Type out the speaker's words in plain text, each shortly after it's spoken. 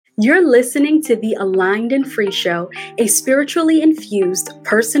You're listening to the Aligned and Free Show, a spiritually infused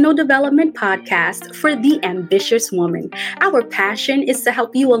personal development podcast for the ambitious woman. Our passion is to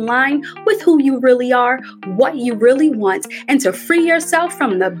help you align with who you really are, what you really want, and to free yourself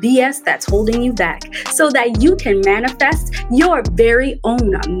from the BS that's holding you back so that you can manifest your very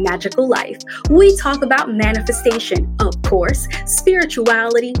own magical life. We talk about manifestation, of course,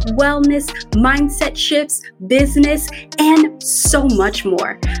 spirituality, wellness, mindset shifts, business, and so much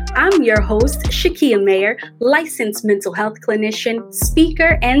more. I'm your host, Shakia Mayer, licensed mental health clinician,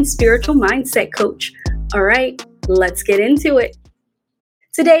 speaker, and spiritual mindset coach. All right, let's get into it.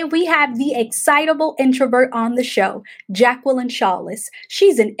 Today, we have the excitable introvert on the show, Jacqueline Shawless.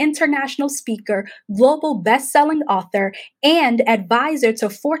 She's an international speaker, global best-selling author, and advisor to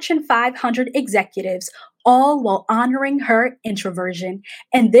Fortune 500 executives, all while honoring her introversion.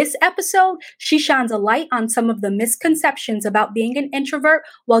 In this episode, she shines a light on some of the misconceptions about being an introvert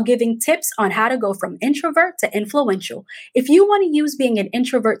while giving tips on how to go from introvert to influential. If you want to use being an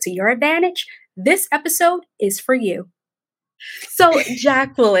introvert to your advantage, this episode is for you. So,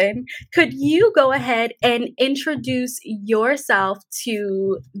 Jacqueline, could you go ahead and introduce yourself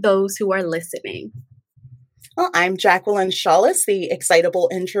to those who are listening? Well, I'm Jacqueline Shawless, the excitable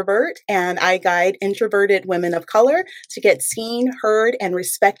introvert, and I guide introverted women of color to get seen, heard, and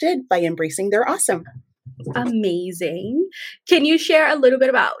respected by embracing their awesome. Amazing. Can you share a little bit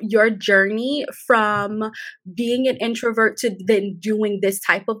about your journey from being an introvert to then doing this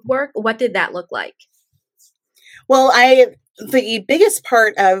type of work? What did that look like? Well, the biggest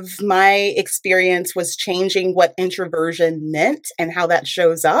part of my experience was changing what introversion meant and how that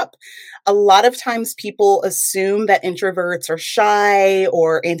shows up. A lot of times people assume that introverts are shy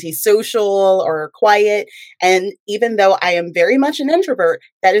or antisocial or quiet. And even though I am very much an introvert,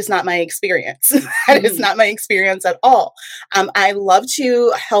 that is not my experience. That is not my experience at all. I love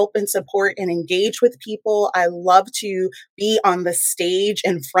to help and support and engage with people. I love to be on the stage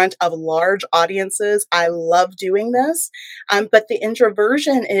in front of large audiences. I love doing this. But the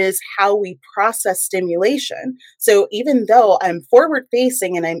introversion is how we process stimulation. So even though I'm forward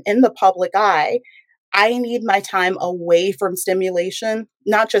facing and I'm in the public eye, I need my time away from stimulation,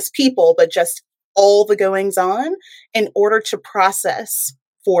 not just people, but just all the goings on in order to process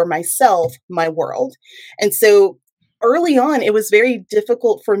for myself, my world. And so early on, it was very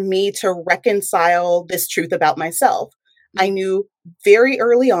difficult for me to reconcile this truth about myself. I knew very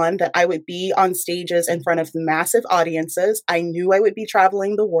early on that I would be on stages in front of massive audiences. I knew I would be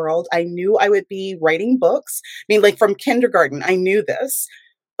traveling the world. I knew I would be writing books. I mean, like from kindergarten, I knew this.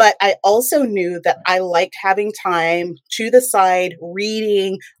 But I also knew that I liked having time to the side,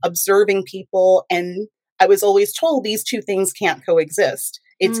 reading, observing people. And I was always told these two things can't coexist.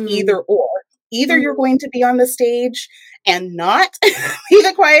 It's either or. Either you're going to be on the stage and not be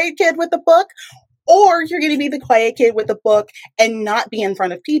the quiet kid with the book, or you're going to be the quiet kid with a book and not be in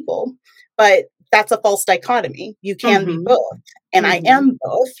front of people. But that's a false dichotomy. You can be both. And I am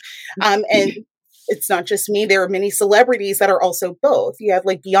both. And it's not just me. There are many celebrities that are also both. You have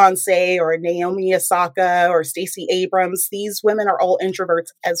like Beyonce or Naomi Osaka or Stacey Abrams. These women are all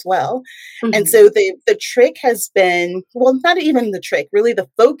introverts as well. And so the trick has been, well, not even the trick, really the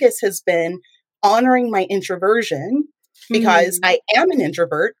focus has been honoring my introversion. Because I am an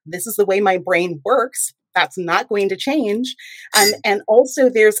introvert. This is the way my brain works. That's not going to change. And also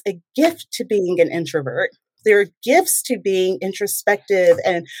there's a gift to being an introvert. There are gifts to being introspective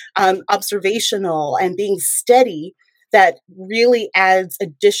and observational and being steady that really adds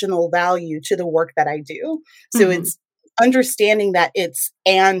additional value to the work that I do. So it's understanding that it's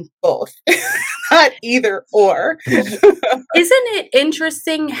and both, not either or. Isn't it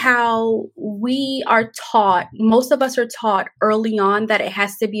interesting how we are taught, most of us are taught early on that it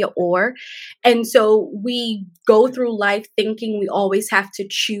has to be an or. And so we go through life thinking we always have to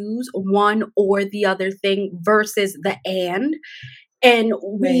choose one or the other thing versus the and. And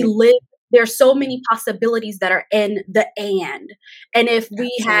we live, there's so many possibilities that are in the and. And if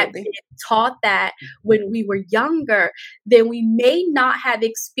we had been taught that when we were younger, then we may not have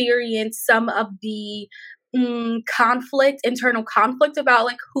experienced some of the internal conflict about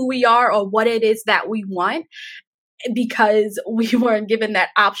like who we are or what it is that we want, because we weren't given that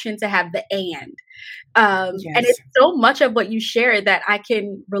option to have the and. And it's so much of what you share that I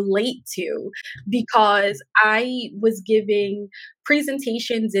can relate to, because I was giving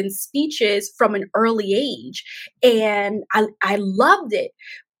presentations and speeches from an early age and I loved it.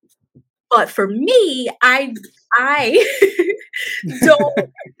 But for me, I don't,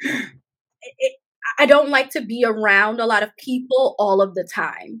 I don't like to be around a lot of people all of the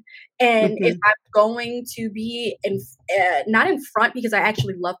time. And if Mhm. I'm going to be not in front, because I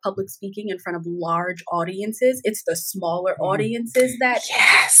actually love public speaking in front of large audiences, it's the smaller Mhm. audiences that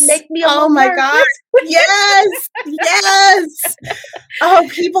Yes. make me a Oh little my nervous. god. Yes. Yes. Oh,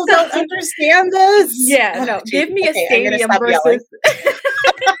 people don't So, understand this. yeah, Oh, no, geez. give me a Okay, I'm gonna stadium stop yelling.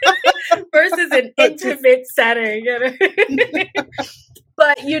 versus an Let's just intimate setting.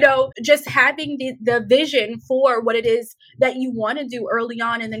 But just having the vision for what it is that you want to do early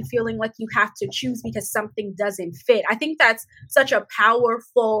on, and then feeling like you have to choose because something doesn't fit. I think that's such a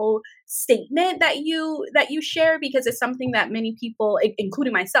powerful statement that you share, because it's something that many people,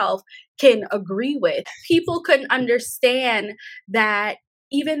 including myself, can agree with. People can understand that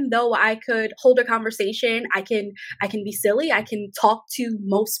even though I could hold a conversation, I can be silly, I can talk to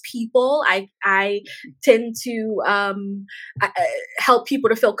most people. I tend to help people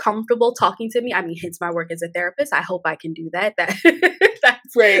to feel comfortable talking to me. I mean, hence my work as a therapist. I hope I can do that.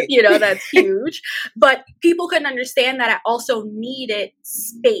 That's right. that's huge. But people couldn't understand that I also needed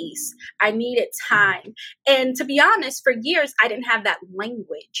space. I needed time. And to be honest, for years I didn't have that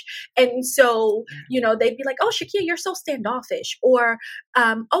language. And so, they'd be like, "Oh, Shakia, you're so standoffish," or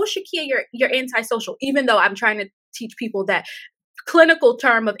 "Oh, Shakia, you're antisocial," even though I'm trying to teach people that clinical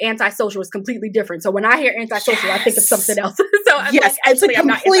term of antisocial is completely different. So when I hear antisocial, I think of something Yes. else. So I'm like, Yes, it's a actually, I'm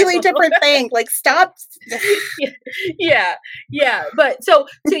not completely antisocial. different thing. Like, stop. Yeah, yeah. But so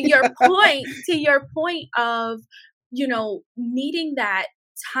to your point of needing that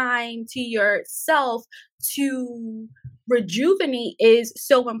time to yourself to rejuvenate is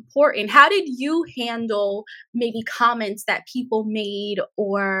so important. How did you handle maybe comments that people made,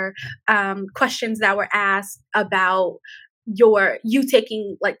 or questions that were asked about you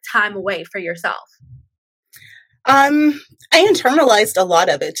taking like time away for yourself? Um, I internalized a lot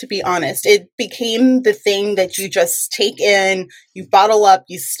of it, to be honest. It became the thing that you just take in, you bottle up,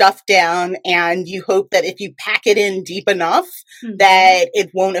 you stuff down, and you hope that if you pack it in deep enough, Mm-hmm. that it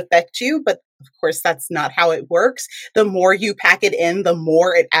won't affect you. But of course, that's not how it works. The more you pack it in, the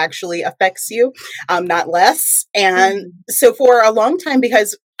more it actually affects you, not less. And Mm-hmm. so for a long time,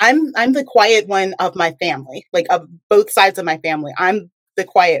 because I'm the quiet one of my family, like of both sides of my family, I'm the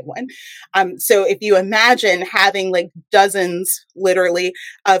quiet one. So if you imagine having like dozens, literally,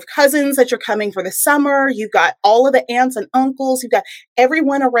 of cousins that you're coming for the summer, you've got all of the aunts and uncles, you've got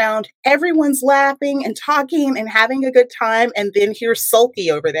everyone around, everyone's laughing and talking and having a good time, and then here's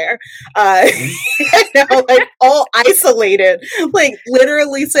sulky over there, like all isolated, like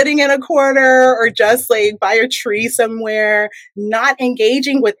literally sitting in a corner or just like by a tree somewhere, not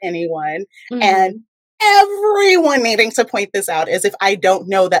engaging with anyone. And Mm-hmm. everyone needing to point this out as if I don't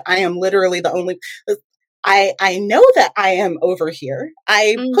know that I am literally the only. I know that I am over here.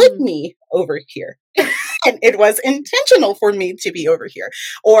 I put Mm-hmm. me over here. And it was intentional for me to be over here.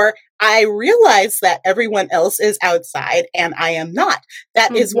 Or I realize that everyone else is outside and I am not.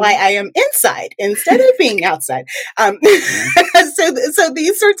 That is why Mm-hmm. I am inside instead of being outside. So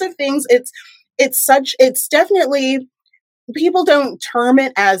these sorts of things, it's definitely, people don't term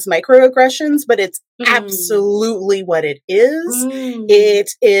it as microaggressions, but it's Mm. absolutely what it is. Mm.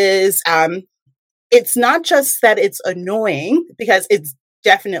 It is, it's not just that it's annoying, because it's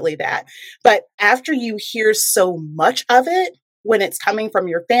definitely that. But after you hear so much of it, when it's coming from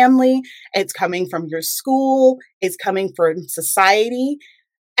your family, it's coming from your school, it's coming from society,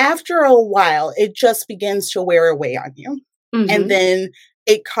 after a while, it just begins to wear away on you. And Mhm. then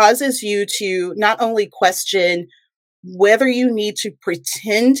it causes you to not only question whether you need to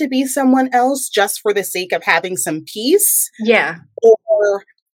pretend to be someone else just for the sake of having some peace, Yeah. or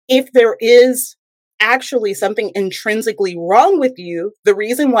if there is actually something intrinsically wrong with you, the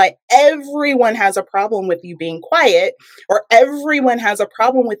reason why everyone has a problem with you being quiet, or everyone has a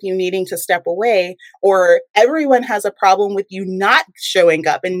problem with you needing to step away, or everyone has a problem with you not showing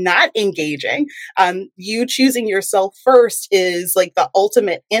up and not engaging, you choosing yourself first is like the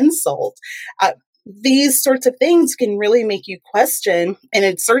ultimate insult. These sorts of things can really make you question, and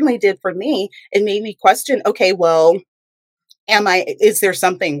it certainly did for me. It made me question, okay, well, is there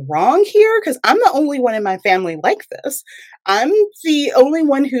something wrong here? Because I'm the only one in my family like this. I'm the only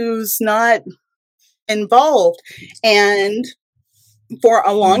one who's not involved. And for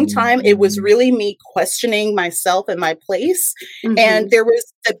a long time, it was really me questioning myself and my place. And Mhm. there was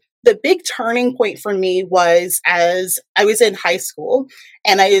the big turning point for me was as I was in high school,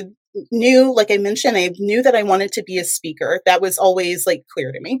 and I knew, like I mentioned, I knew that I wanted to be a speaker. That was always like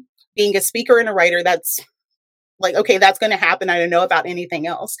clear to me. Being a speaker and a writer, that's like, okay, that's going to happen. I don't know about anything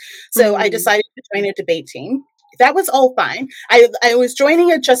else. So I Mm. decided to join a debate team. That was all fine. I was joining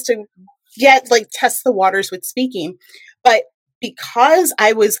it just to yet like test the waters with speaking. But because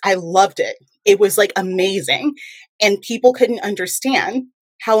I loved it. It was like amazing. And people couldn't understand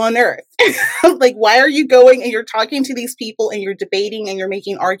how on earth, like, why are you going and you're talking to these people and you're debating and you're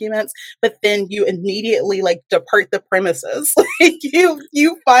making arguments, but then you immediately like depart the premises. Like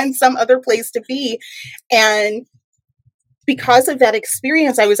you find some other place to be. And because of that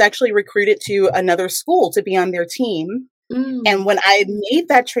experience, I was actually recruited to another school to be on their team. And when I made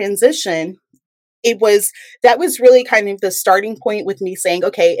that transition, that was really kind of the starting point with me saying,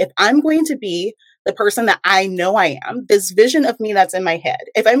 okay, if I'm going to be the person that I know I am, this vision of me that's in my head,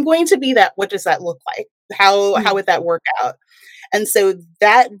 if I'm going to be that, what does that look like? How would that work out? And so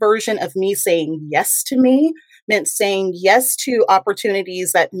that version of me saying yes to me meant saying yes to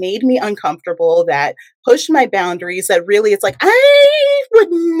opportunities that made me uncomfortable, that pushed my boundaries, that really it's like, I would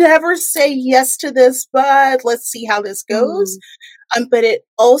never say yes to this, but let's see how this goes. But it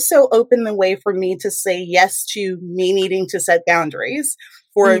also opened the way for me to say yes to me needing to set boundaries,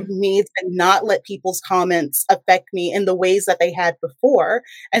 for me to not let people's comments affect me in the ways that they had before.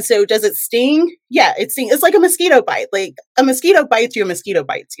 And so does it sting? Yeah, it stings. It's like a mosquito bite. Like a mosquito bites you, a mosquito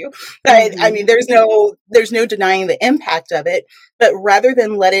bites you. But I mean, there's no denying the impact of it. But rather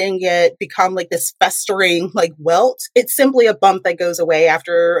than letting it become like this festering like welt, it's simply a bump that goes away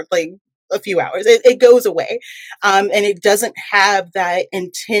after like a few hours. It goes away. And it doesn't have that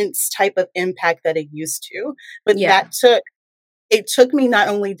intense type of impact that it used to. But it took me not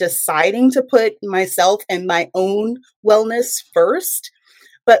only deciding to put myself and my own wellness first,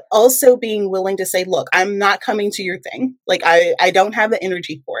 but also being willing to say, look, I'm not coming to your thing. Like I don't have the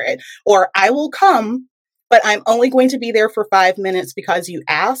energy for it, or I will come, but I'm only going to be there for 5 minutes because you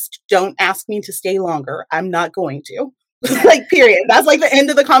asked. Don't ask me to stay longer. I'm not going to. Like, period. That's like the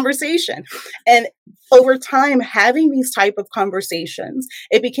end of the conversation. And over time, having these type of conversations,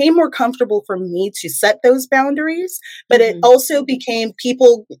 it became more comfortable for me to set those boundaries, but it also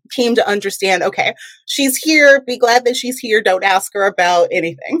people came to understand, okay, she's here. Be glad that she's here. Don't ask her about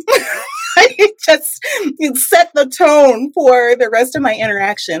anything. It just set the tone for the rest of my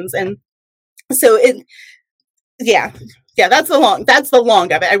interactions. And so that's the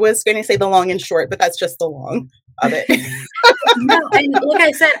long of it. I was going to say the long and short, but that's just the long of it. No, and like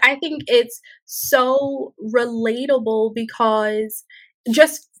I said, I think it's so relatable because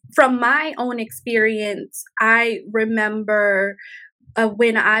just from my own experience, I remember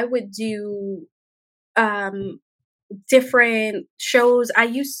when I would do different shows. I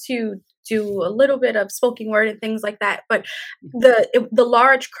used to do a little bit of spoken word and things like that, but the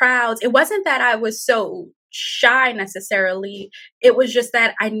large crowds, it wasn't that I was so shy necessarily. It was just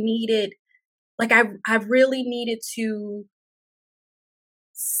that I needed, like, I really needed to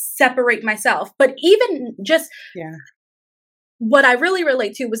separate myself. But even just what I really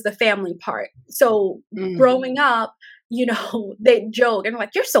relate to was the family part. So growing up, they joke and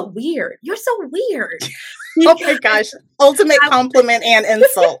like, you're so weird. You're so weird. Oh my gosh. Ultimate compliment and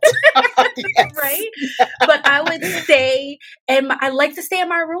insult. Yes. Right? Yeah. But I would stay, and I like to stay in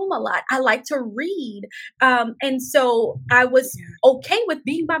my room a lot. I like to read. And so I was okay with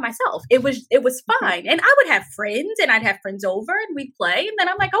being by myself. It was fine. And I would have friends, and I'd have friends over and we'd play. And then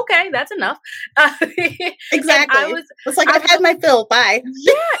I'm like, okay, that's enough. Exactly. It's like, I've had my fill. Bye.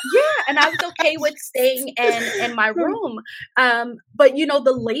 Yeah. And I was okay with staying in my room. But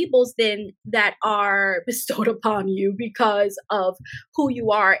the labels then that are bestowed upon you because of who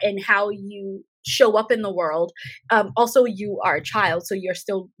you are and how you show up in the world. Also, you are a child, so you're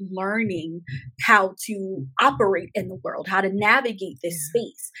still learning how to operate in the world, how to navigate this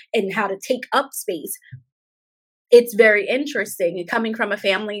space and how to take up space. It's very interesting. And coming from a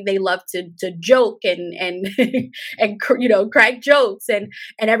family, they love to joke and and crack jokes, and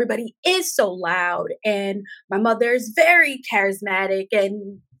everybody is so loud. And my mother is very charismatic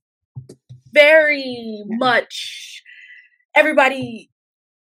and very much everybody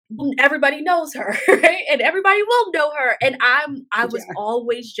knows her, right? And everybody will know her. And I was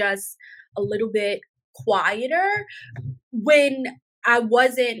always just a little bit quieter when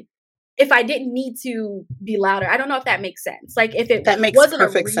if I didn't need to be louder. I don't know if that makes sense. Like, if it wasn't a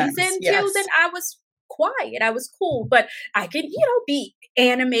reason to, then I was quiet. I was cool. But I can, be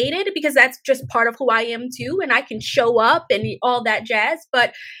animated because that's just part of who I am too. And I can show up and all that jazz.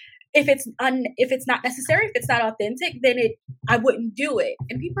 But if it's not necessary, if it's not authentic, then I wouldn't do it.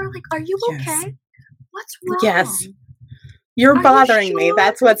 And people are like, "Are you okay? What's wrong?" Yes. You're bothering me.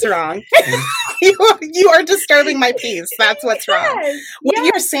 That's what's wrong. You are disturbing my peace. That's what's wrong. What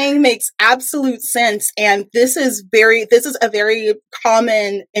you're saying makes absolute sense. And this is a very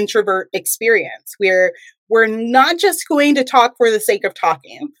common introvert experience where we're not just going to talk for the sake of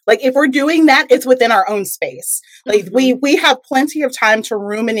talking. Like if we're doing that, it's within our own space. Like we have plenty of time to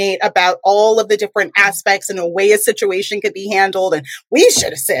ruminate about all of the different aspects and the way a situation could be handled. And we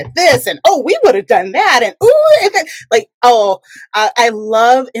should have said this, and oh, we would have done that. And I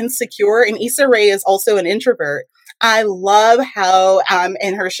love Insecure, and Issa Rae is also an introvert. I love how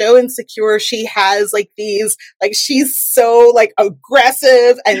in her show Insecure, she has like these, like she's so like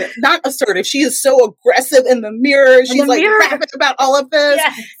aggressive and not assertive. She is so aggressive in the mirror. She's like rapping about all of this.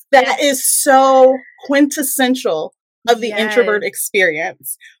 Yes. That is so quintessential of the introvert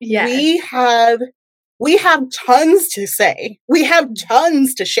experience. Yes. We have tons to say. We have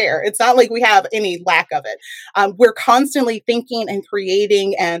tons to share. It's not like we have any lack of it. We're constantly thinking and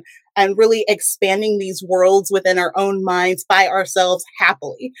creating and really expanding these worlds within our own minds by ourselves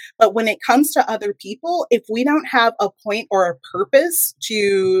happily. But when it comes to other people, if we don't have a point or a purpose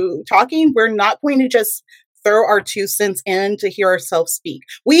to talking, we're not going to just throw our 2 cents in to hear ourselves speak.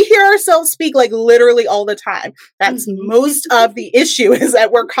 We hear ourselves speak like literally all the time. That's most of the issue, is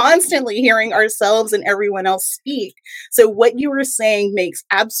that we're constantly hearing ourselves and everyone else speak. So what you were saying makes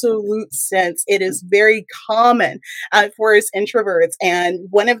absolute sense. It is very common for us introverts. And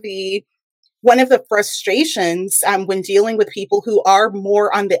one of the frustrations when dealing with people who are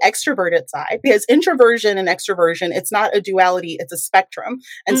more on the extroverted side, because introversion and extroversion, it's not a duality, it's a spectrum.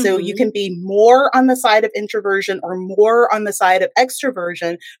 And so you can be more on the side of introversion or more on the side of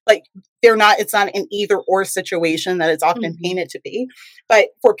extroversion, but it's not an either or situation that it's often painted to be. But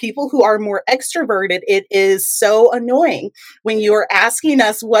for people who are more extroverted, it is so annoying when you're asking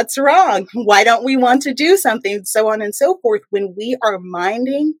us what's wrong, why don't we want to do something, so on and so forth, when we are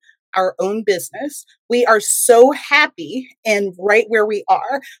minding our own business. We are so happy and right where we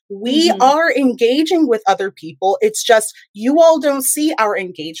are. We are engaging with other people. It's just you all don't see our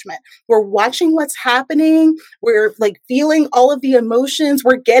engagement. We're watching what's happening. We're like feeling all of the emotions.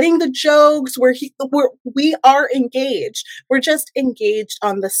 We're getting the jokes. We are engaged. We're just engaged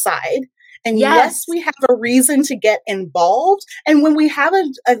on the side. And yes, we have a reason to get involved. And when we have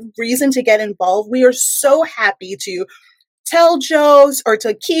a reason to get involved, we are so happy to tell jokes or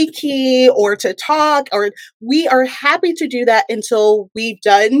to kiki or to talk, or we are happy to do that until we've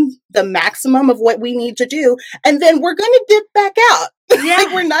done the maximum of what we need to do. And then we're going to dip back out.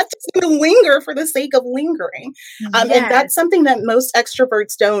 Like we're not just going to linger for the sake of lingering. And that's something that most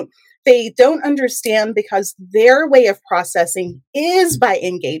extroverts they don't understand, because their way of processing is by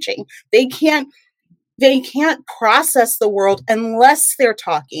engaging. They can't process the world unless they're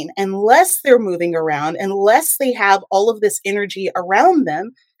talking, unless they're moving around, unless they have all of this energy around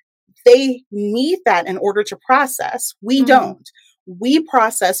them. They need that in order to process. We don't. We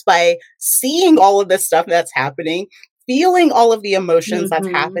process by seeing all of this stuff that's happening, feeling all of the emotions that's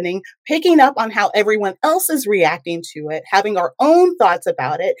happening, picking up on how everyone else is reacting to it, having our own thoughts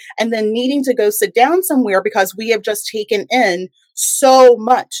about it, and then needing to go sit down somewhere because we have just taken in so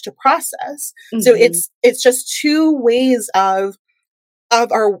much to process. So it's just 2 ways of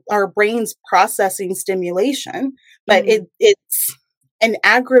our brains processing stimulation, but it's an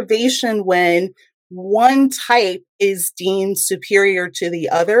aggravation when one type is deemed superior to the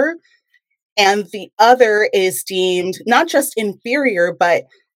other, and the other is deemed not just inferior, but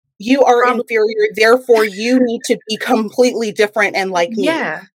you are inferior, therefore you need to be completely different and like me.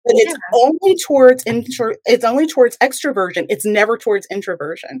 But it's only towards extroversion. It's never towards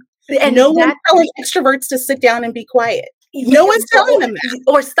introversion. And no one's telling extroverts to sit down and be quiet. No one's telling them that.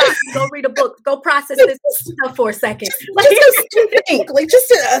 Or stop, go read a book, go process this stuff for a second. Just think, like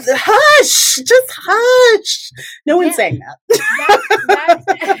just hush. No one's saying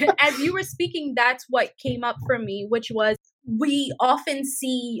that. As you were speaking, that's what came up for me, which was, we often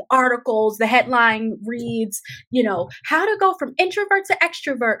see articles, the headline reads, how to go from introvert to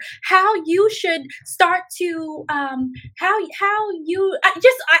extrovert, how you should start to, I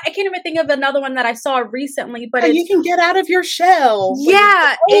can't even think of another one that I saw recently, but you can get out of your shell.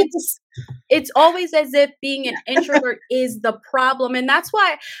 Yeah. It's always as if being an introvert is the problem. And that's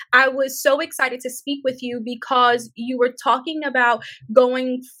why I was so excited to speak with you, because you were talking about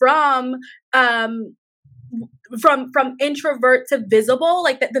going from introvert to visible,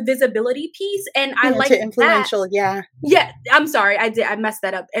 like the visibility piece. And I like to influential. Yeah. I'm sorry. I messed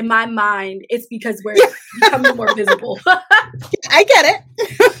that up. In my mind, it's because we're becoming more visible. I get it.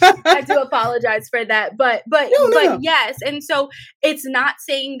 I do apologize for that. But No. Yes. And so it's not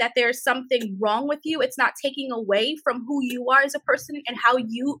saying that there's something wrong with you. It's not taking away from who you are as a person and how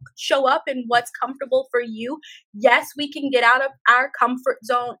you show up and what's comfortable for you. Yes, we can get out of our comfort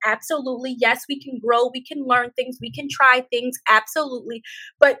zone. Absolutely. Yes, we can grow. We can learn things. We can try things. Absolutely.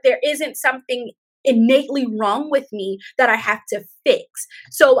 But there isn't something innately wrong with me that I have to fix.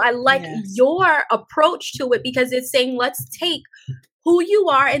 So I like Yes. your approach to it, because it's saying, let's take who you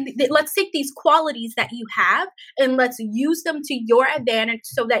are and let's take these qualities that you have and let's use them to your advantage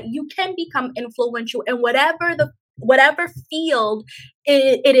so that you can become influential in whatever field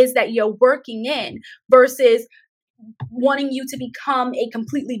it is that you're working in, versus wanting you to become a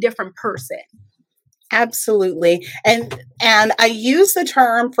completely different person. Absolutely. And I use the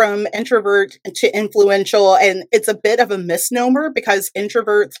term from introvert to influential, and it's a bit of a misnomer because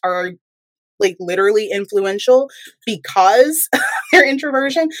introverts are like literally influential because their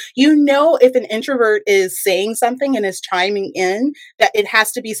introversion. You know, if an introvert is saying something and is chiming in, that it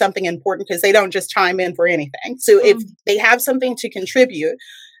has to be something important, because they don't just chime in for anything. So if they have something to contribute,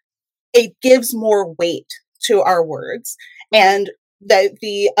 it gives more weight to our words. And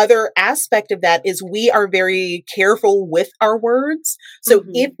the other aspect of that is we are very careful with our words. So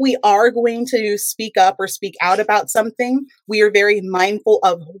if we are going to speak up or speak out about something, we are very mindful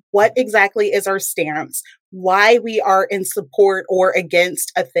of what exactly is our stance, why we are in support or against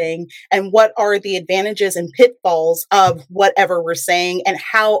a thing, and what are the advantages and pitfalls of whatever we're saying and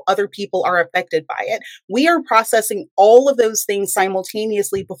how other people are affected by it. We are processing all of those things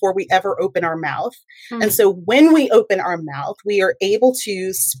simultaneously before we ever open our mouth. And so when we open our mouth, we are able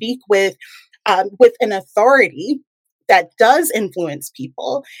to speak with an authority that does influence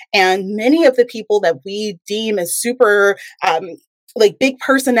people. And many of the people that we deem as super like big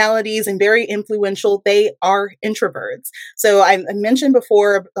personalities and very influential, they are introverts. So I mentioned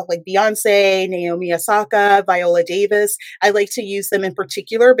before, like Beyonce, Naomi Osaka, Viola Davis. I like to use them in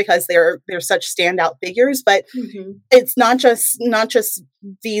particular because they're such standout figures. But it's not just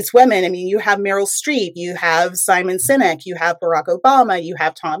these women. I mean, you have Meryl Streep, you have Simon Sinek, you have Barack Obama, you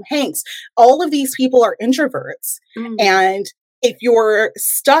have Tom Hanks. All of these people are introverts. And if you're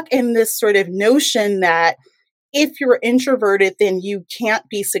stuck in this sort of notion that if you're introverted, then you can't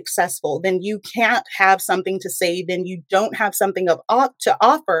be successful, then you can't have something to say, then you don't have something to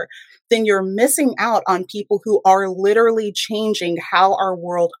offer, then you're missing out on people who are literally changing how our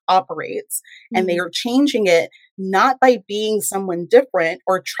world operates. And they are changing it not by being someone different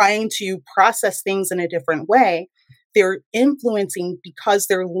or trying to process things in a different way. They're influencing because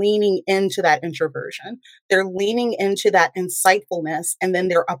they're leaning into that introversion. They're leaning into that insightfulness, and then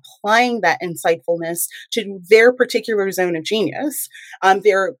they're applying that insightfulness to their particular zone of genius.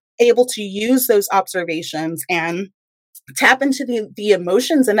 They're able to use those observations and tap into the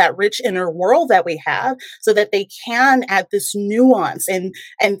emotions and that rich inner world that we have, so that they can add this nuance and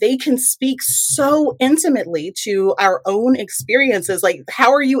they can speak so intimately to our own experiences. Like,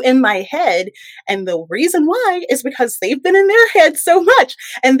 how are you in my head? And the reason why is because they've been in their head so much,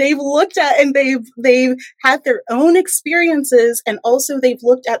 and they've looked at and they've had their own experiences, and also they've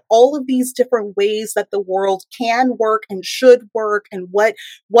looked at all of these different ways that the world can work and should work, and what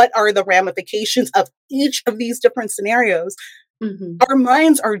are the ramifications of each of these different scenarios. Our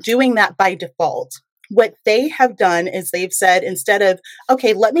minds are doing that by default. What they have done is they've said, instead of,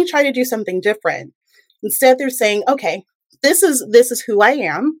 okay, let me try to do something different, instead they're saying, okay, this is who I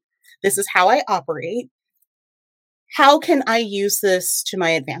am. This is how I operate. How can I use this to my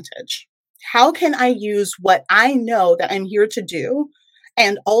advantage? How can I use what I know that I'm here to do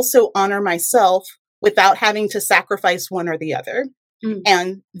and also honor myself without having to sacrifice one or the other?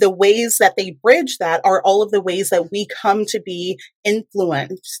 And the ways that they bridge that are all of the ways that we come to be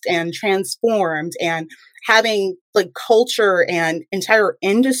influenced and transformed, and having like culture and entire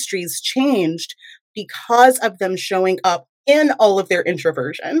industries changed because of them showing up in all of their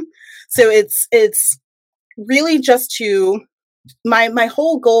introversion. So it's really just to my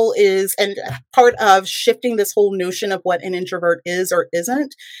whole goal is, and part of shifting this whole notion of what an introvert is or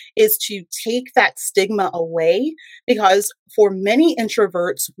isn't, is to take that stigma away. Because for many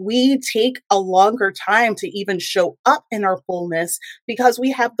introverts, we take a longer time to even show up in our fullness because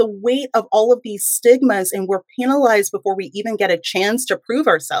we have the weight of all of these stigmas, and we're penalized before we even get a chance to prove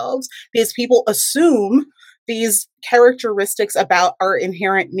ourselves, because people assume these characteristics about our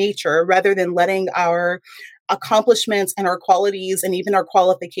inherent nature rather than letting our accomplishments and our qualities and even our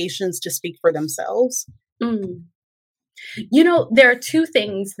qualifications to speak for themselves. You know, there are two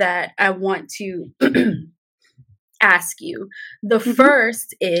things that I want to ask you. The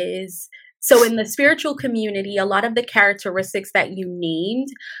first is, so in the spiritual community, a lot of the characteristics that you named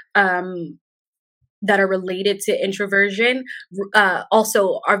that are related to introversion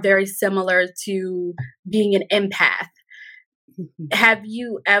also are very similar to being an empath. Have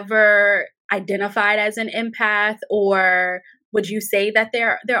you ever identified as an empath, or would you say that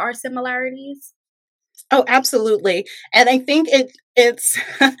there are similarities? Oh, absolutely. And I think it's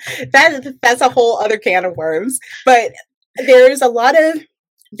that's a whole other can of worms. But there's a lot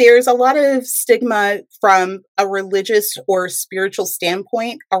of stigma from a religious or spiritual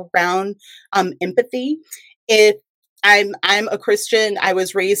standpoint around empathy. If I'm a Christian, I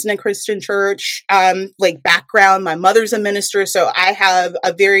was raised in a Christian church, like background. My mother's a minister, so I have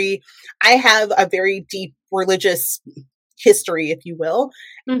a very deep religious history, if you will.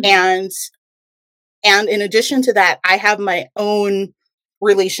 Mm-hmm. And in addition to that, I have my own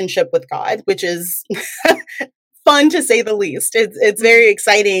relationship with God, which is fun to say the least. It's very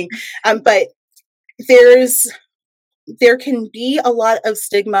exciting. But there's there can be a lot of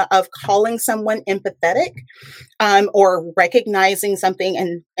stigma of calling someone empathetic, or recognizing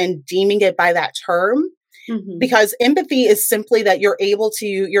something and deeming it by that term, Mm-hmm. because empathy is simply that you're able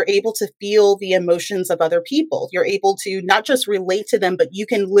to feel the emotions of other people. You're able to not just relate to them, but you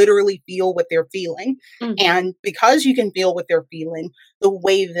can literally feel what they're feeling. Mm-hmm. And because you can feel what they're feeling, the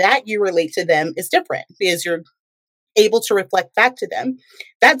way that you relate to them is different because you're able to reflect back to them.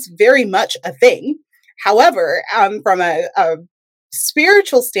 That's very much a thing. However, from a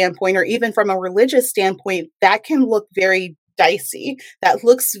spiritual standpoint, or even from a religious standpoint, that can look very dicey. That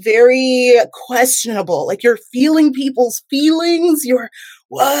looks very questionable. Like you're feeling people's feelings. You're,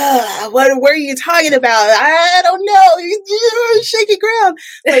 what are you talking about? I don't know. You're shaky ground.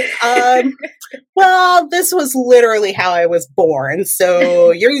 Like, well, this was literally how I was born.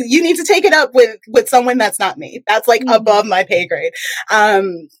 So you need to take it up with someone that's not me. That's like Mm-hmm. above my pay grade.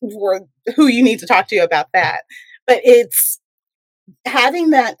 For who you need to talk to about that. But it's having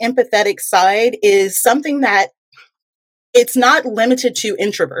that empathetic side is something that it's not limited to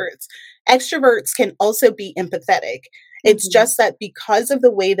introverts. Extroverts can also be empathetic. It's Mm-hmm. just that because of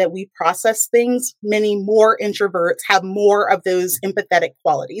the way that we process things, many more introverts have more of those empathetic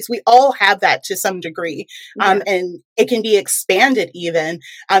qualities. We all have that to some degree. Yeah. And it can be expanded even,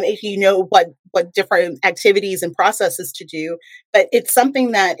 if you know what different activities and processes to do. But it's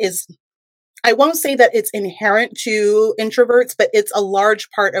something that is, I won't say that it's inherent to introverts, but it's a large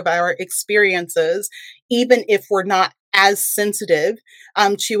part of our experiences, even if we're not as sensitive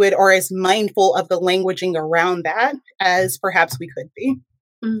to it or as mindful of the languaging around that as perhaps we could be.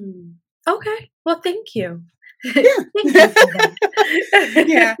 Mm. Okay. Well, thank you. Thank Yeah. you for that.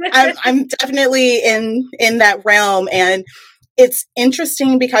 Yeah. I'm definitely in that realm, and it's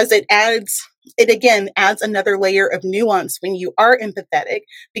interesting because it again adds another layer of nuance when you are empathetic,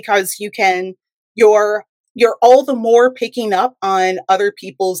 because you're you're all the more picking up on other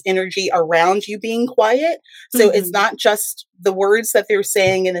people's energy around you being quiet. So it's Mhm. not just the words that they're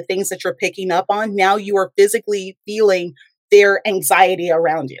saying and the things that you're picking up on. Now you are physically feeling their anxiety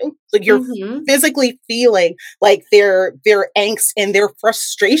around you. Like you're Mhm. physically feeling like their angst and their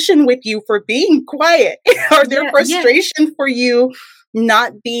frustration with you for being quiet, or their Yeah, yeah. frustration for you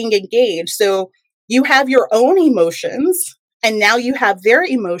not being engaged. So you have your own emotions, and now you have their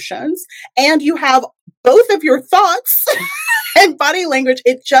emotions, and you have both of your thoughts and body language.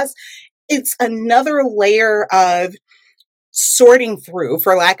 It's another layer of sorting through,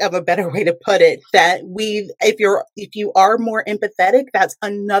 for lack of a better way to put it, that if you are more empathetic, that's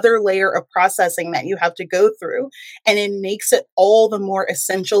another layer of processing that you have to go through. And it makes it all the more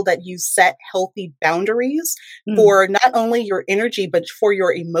essential that you set healthy boundaries Mm. for not only your energy but for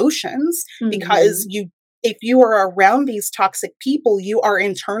your emotions, because Mhm. if you are around these toxic people, you are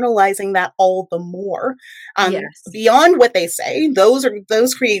internalizing that all the more. Yes. Beyond what they say, those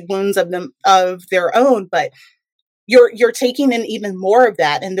create wounds of their own, but you're taking in even more of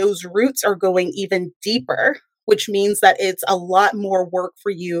that, and those roots are going even deeper, which means that it's a lot more work for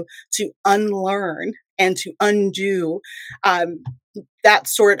you to unlearn and to undo um, that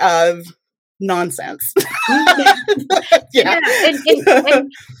sort of nonsense. Mm. Yeah.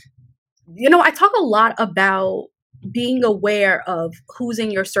 Yeah, and I talk a lot about being aware of who's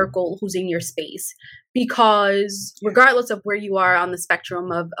in your circle, who's in your space, because Yeah. regardless of where you are on the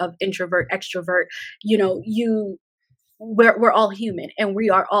spectrum of introvert, extrovert, you we're all human, and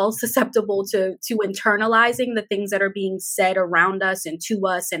we are all susceptible to internalizing the things that are being said around us and to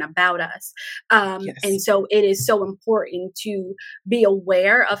us and about us. And Yes. so it is so important to be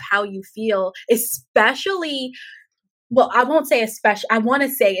aware of how you feel, especially, well, I won't say especially, I want to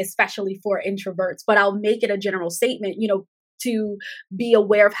say especially for introverts, but I'll make it a general statement, to be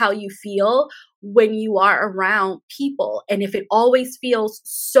aware of how you feel when you are around people. And if it always feels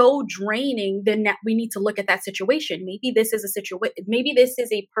so draining, then we need to look at that situation. Maybe this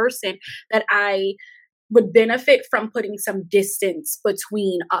is a person that I would benefit from putting some distance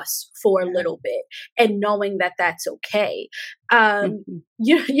between us for a Yeah. little bit, and knowing that that's okay. Um,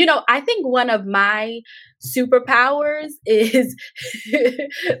 I think one of my superpowers is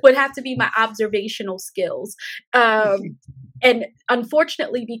would have to be my observational skills. And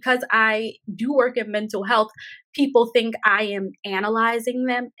unfortunately, because I do work in mental health, people think I am analyzing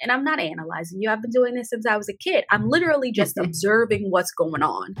them, and I'm not analyzing you. I've been doing this since I was a kid. I'm literally just observing what's going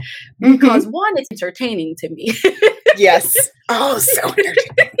on because one, it's entertaining to me. Yes. Oh, so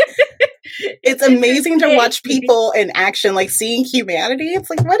entertaining. It's amazing to watch people in action, like seeing humanity.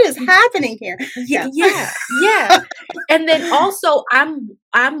 It's like, what is happening here? Yeah. And then also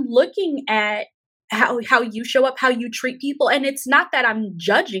I'm looking at how you show up, how you treat people. And it's not that I'm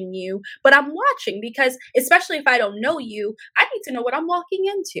judging you, but I'm watching because especially if I don't know you, I need to know what I'm walking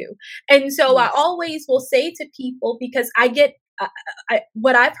into. And so I always will say to people, because I get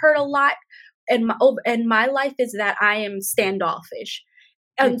what I've heard a lot in my life is that I am standoffish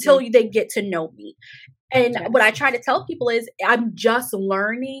until they get to know me. And what I try to tell people is I'm just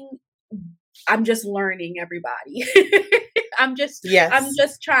learning everybody. I'm just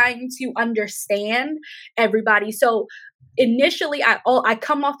trying to understand everybody. So initially I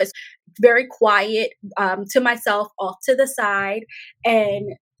come off as very quiet, to myself, off to the side, and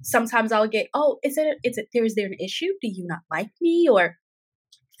sometimes I'll get, oh, is there an issue? Do you not like me? Or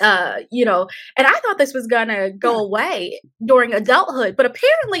and I thought this was gonna go away during adulthood, but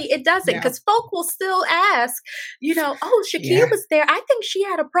apparently it doesn't, because folk will still ask, oh, Shakia was there. I think she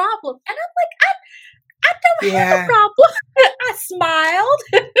had a problem. And I'm like, I don't have a problem. I smiled.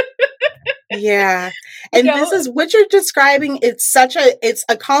 Yeah. And this is what you're describing. It's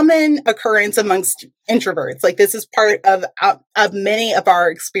a common occurrence amongst introverts. Like, this is part of many of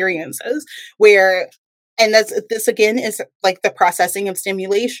our experiences where, and this again is like the processing of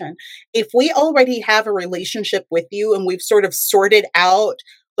stimulation. If we already have a relationship with you and we've sort of sorted out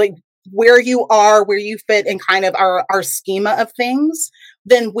like where you are, where you fit in kind of our schema of things,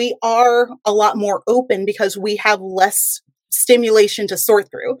 then we are a lot more open because we have less stimulation to sort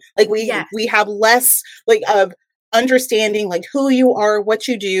through. Like we have less like of understanding like who you are, what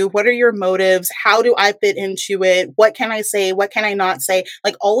you do, what are your motives, how do I fit into it, what can I say, what can I not say.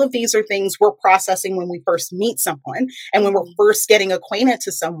 Like all of these are things we're processing when we first meet someone and when we're first getting acquainted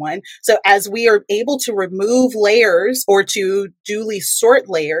to someone. So as we are able to remove layers or to duly sort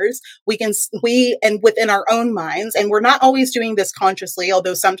layers, and within our own minds, and we're not always doing this consciously,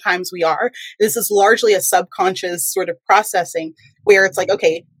 although sometimes we are, this is largely a subconscious sort of processing where it's like,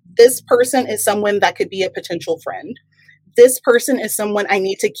 okay, this person is someone that could be a potential friend. This person is someone I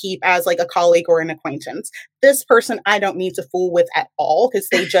need to keep as like a colleague or an acquaintance. This person I don't need to fool with at all because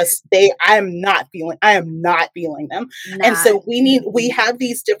I am not feeling them. And so we have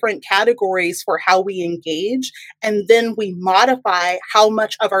these different categories for how we engage, and then we modify how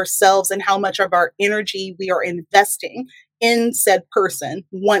much of ourselves and how much of our energy we are investing in said person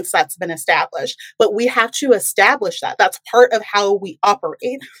once that's been established. But we have to establish that. That's part of how we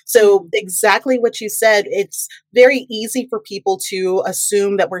operate. So exactly what you said, it's very easy for people to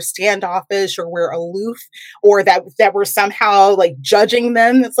assume that we're standoffish or we're aloof or that we're somehow like judging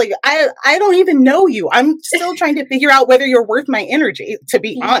them. It's like, I don't even know you. I'm still trying to figure out whether you're worth my energy, to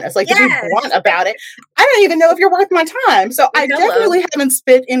be honest. Like, to be blunt about it, I don't even know if you're worth my time. So I definitely haven't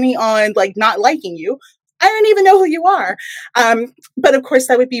spent any on like not liking you. I don't even know who you are. But of course,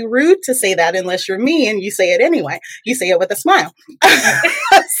 that would be rude to say that unless you're me and you say it anyway. You say it with a smile.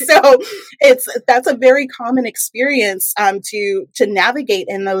 So that's a very common experience to navigate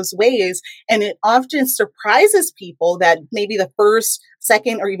in those ways. And it often surprises people that maybe the first,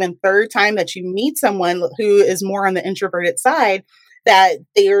 second, or even third time that you meet someone who is more on the introverted side, that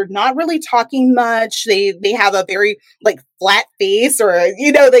they're not really talking much. They have a very like flat face, or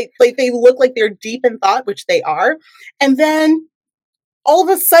they look like they're deep in thought, which they are. And then all of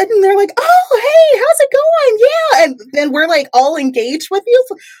a sudden they're like, "Oh, hey, how's it going? Yeah." And then we're like all engaged with you.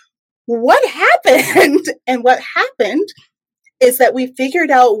 So, what happened? And what happened is that we figured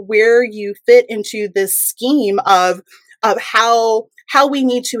out where you fit into this scheme of how we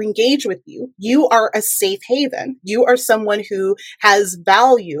need to engage with you. You are a safe haven. You are someone who has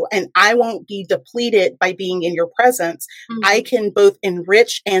value, and I won't be depleted by being in your presence. Mm-hmm. I can both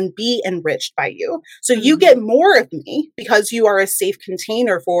enrich and be enriched by you. So you get more of me because you are a safe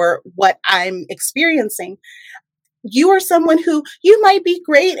container for what I'm experiencing. you are someone who you might be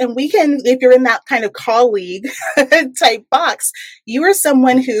great. And we can, if you're in that kind of colleague type box, you are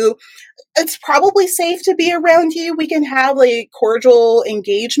someone who it's probably safe to be around you. We can have like cordial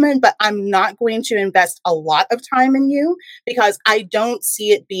engagement, but I'm not going to invest a lot of time in you because I don't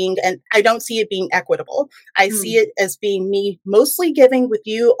see it being equitable. I see it as being me mostly giving with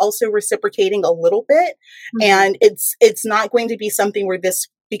you, also reciprocating a little bit. And it's not going to be something where this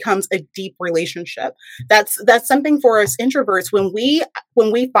becomes a deep relationship. That's something for us introverts. When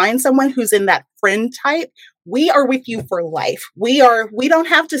we find someone who's in that friend type, we are with you for life. We don't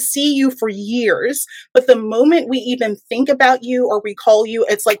have to see you for years, but the moment we even think about you or recall you,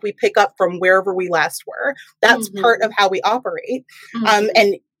 it's like we pick up from wherever we last were. That's part of how we operate.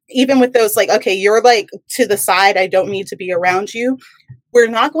 And even with those, like, okay, you're like to the side, I don't need to be around you. We're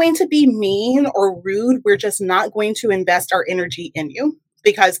not going to be mean or rude. We're just not going to invest our energy in you,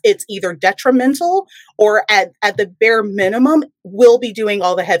 because it's either detrimental or at the bare minimum, we'll be doing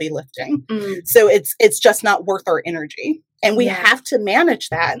all the heavy lifting. So it's just not worth our energy. And we have to manage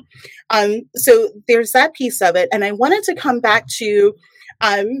that. So there's that piece of it. And I wanted to come back to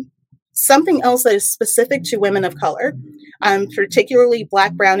something else that is specific to women of color, particularly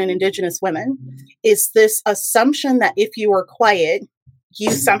Black, Brown, and Indigenous women, is this assumption that if you are quiet,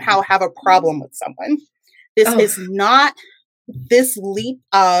 you somehow have a problem with someone. This is not... This leap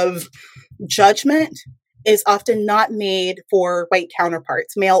of judgment is often not made for white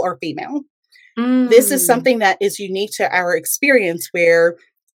counterparts, male or female. This is something that is unique to our experience, where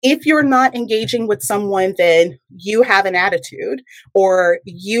if you're not engaging with someone, then you have an attitude, or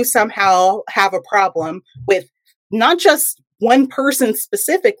you somehow have a problem with not just one person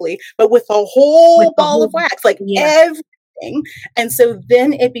specifically, but with a whole ball of wax, like everything. And so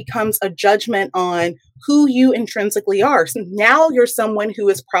then it becomes a judgment on who you intrinsically are. So now you're someone who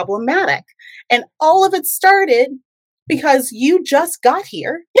is problematic. And all of it started because you just got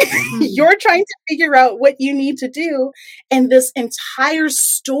here. You're trying to figure out what you need to do. And this entire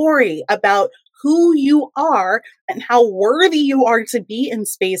story about who you are and how worthy you are to be in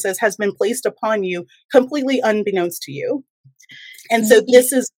spaces has been placed upon you completely unbeknownst to you. And so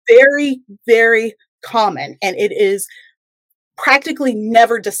this is very, very common. And it is practically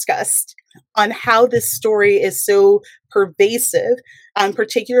never discussed on how this story is so pervasive,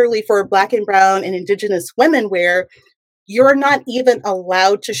 particularly for Black and Brown and Indigenous women, where you're not even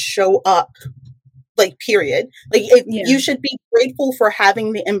allowed to show up, like, period. Like, you should be grateful for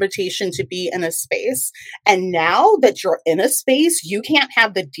having the invitation to be in a space. And now that you're in a space, you can't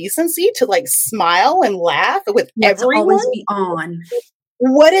have the decency to, like, smile and laugh with everyone. To always be on.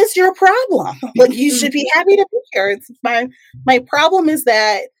 What is your problem? Like, you should be happy to be here. It's my problem is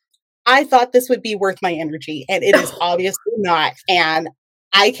that I thought this would be worth my energy, and it is obviously not. And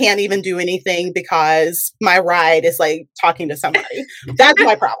I can't even do anything because my ride is like talking to somebody. That's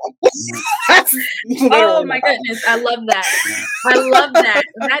my problem. That's oh my goodness. I love that. I love that.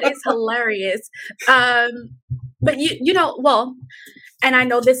 That is hilarious. But you know, well, and I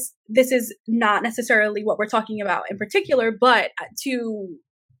know this is not necessarily what we're talking about in particular, but to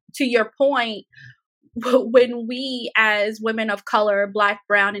your point, when we as women of color, Black,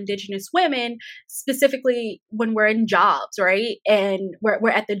 Brown, Indigenous women, specifically when we're in jobs, right? And we're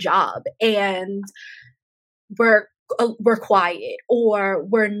at the job and we're quiet, or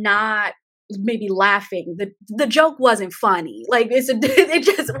we're not maybe laughing. The joke wasn't funny. Like it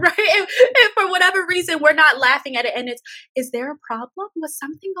just right. And for whatever reason, we're not laughing at it. And is there a problem? Was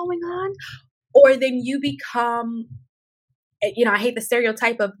something going on? Or then you become, you know, I hate the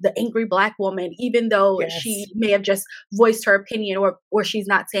stereotype of the angry Black woman, even though she may have just voiced her opinion or she's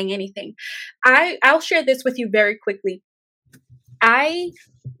not saying anything. I'll share this with you very quickly. I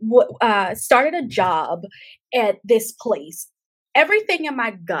started a job at this place. Everything in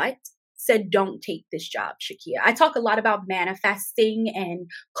my gut said, don't take this job, Shakia. I talk a lot about manifesting and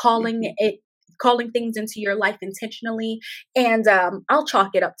calling things into your life intentionally. And I'll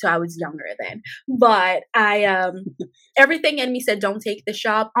chalk it up to I was younger then. But everything in me said, don't take this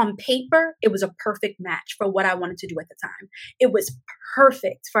job. On paper, it was a perfect match for what I wanted to do at the time. It was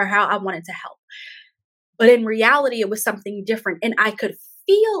perfect for how I wanted to help. But in reality, it was something different. And I could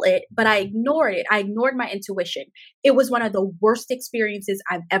feel it, but I ignored it. I ignored my intuition. It was one of the worst experiences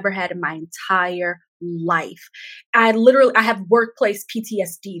I've ever had in my entire life. I have workplace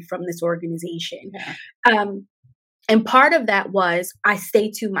PTSD from this organization. Yeah. And part of that was I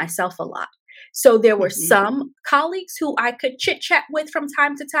stayed to myself a lot. So there were some colleagues who I could chit chat with from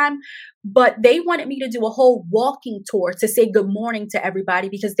time to time, but they wanted me to do a whole walking tour to say good morning to everybody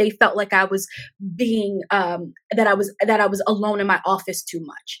because they felt like I was being, that I was alone in my office too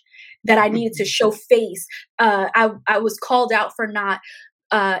much. that I needed to show face. I was called out for not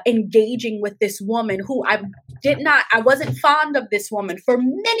engaging with this woman who I wasn't fond of this woman for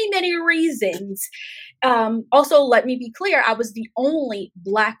many, many reasons. Also, let me be clear, I was the only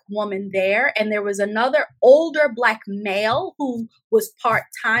Black woman there, and there was another older Black male who was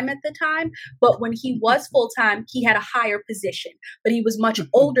part-time at the time, but when he was full-time, he had a higher position, but he was much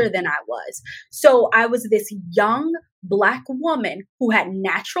older than I was. So I was this young Black woman who had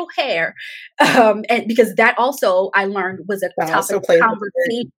natural hair, and because that also I learned was a topic of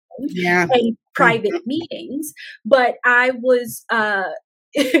conversation and private meetings. But I was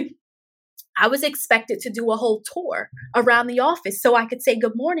I was expected to do a whole tour around the office so I could say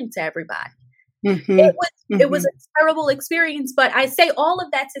good morning to everybody. It was a terrible experience, but I say all of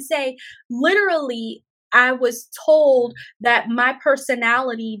that to say, literally, I was told that my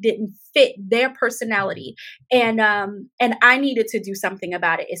personality didn't fit their personality, and I needed to do something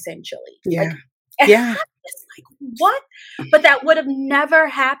about it. Essentially, it's like, what? But that would have never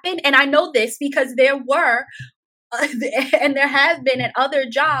happened, and I know this because there were, and there have been at other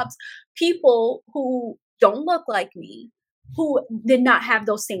jobs, people who don't look like me who did not have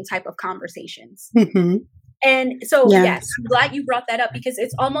those same type of conversations. And so, yes, I'm glad you brought that up, because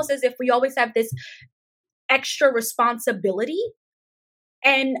it's almost as if we always have this extra responsibility.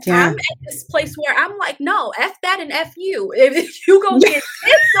 And I'm at this place where I'm like, no, F that and F you. If you go get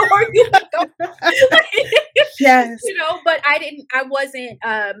this or you go, you know, but I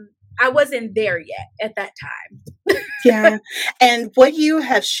wasn't there yet at that time. And what you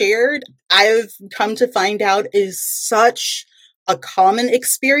have shared, I've come to find out, is such a common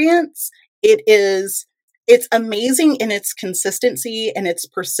experience. It's amazing in its consistency and its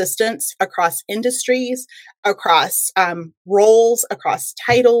persistence across industries, across roles, across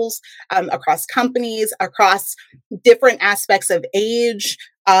titles, across companies, across different aspects of age,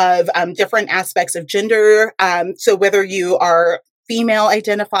 of different aspects of gender. So whether you are female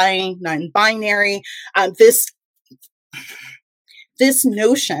identifying, non-binary, this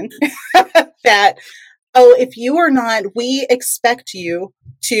notion that, oh, if you are not, we expect you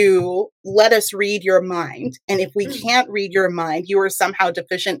to let us read your mind. And if we can't read your mind, you are somehow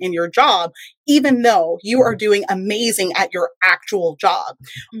deficient in your job, even though you are doing amazing at your actual job.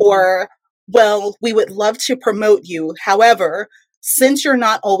 Or, well, we would love to promote you. However, since you're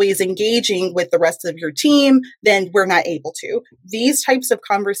not always engaging with the rest of your team, then we're not able to. These types of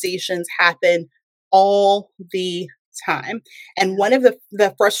conversations happen all the time. And one of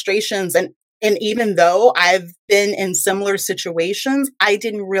the frustrations, and even though I've been in similar situations, I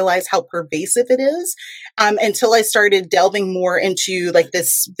didn't realize how pervasive it is until I started delving more into like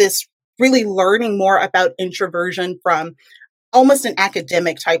this really learning more about introversion from almost an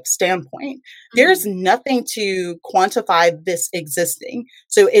academic type standpoint. There's nothing to quantify this existing.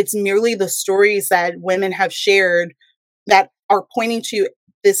 So it's merely the stories that women have shared that are pointing to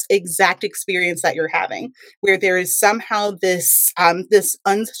this exact experience that you're having, where there is somehow this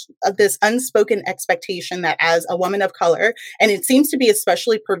unspoken expectation that as a woman of color, and it seems to be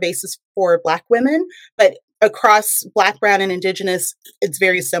especially pervasive for Black women, but across Black, Brown, and Indigenous, it's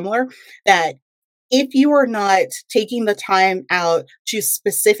very similar, that if you are not taking the time out to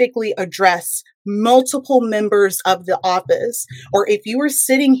specifically address multiple members of the office, or if you are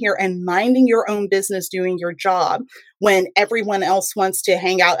sitting here and minding your own business doing your job when everyone else wants to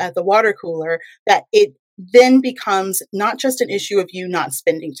hang out at the water cooler, that it then becomes not just an issue of you not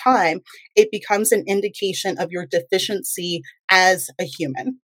spending time, it becomes an indication of your deficiency as a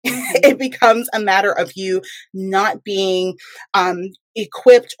human. It becomes a matter of you not being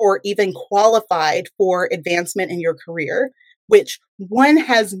equipped or even qualified for advancement in your career, which one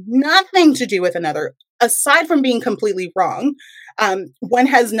has nothing to do with another, aside from being completely wrong. One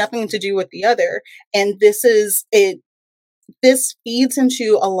has nothing to do with the other. And this feeds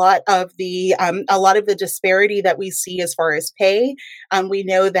into a lot of the disparity that we see as far as pay. We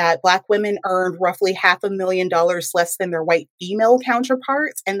know that Black women earn roughly $500,000 less than their white female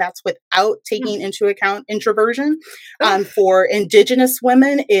counterparts, and that's without taking into account introversion. For Indigenous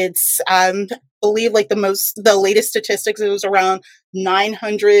women, it's believe like the latest statistics, it was around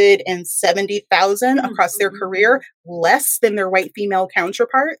 970,000 across their career, less than their white female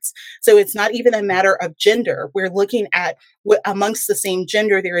counterparts. So it's not even a matter of gender. We're looking at amongst the same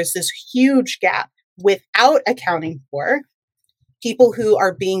gender, there is this huge gap without accounting for people who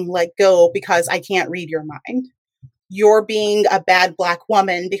are being let go because I can't read your mind. You're being a bad Black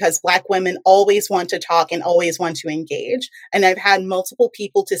woman because Black women always want to talk and always want to engage. And I've had multiple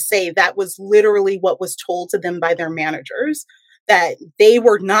people to say that was literally what was told to them by their managers, that they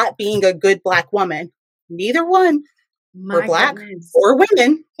were not being a good Black woman. Neither one were Black or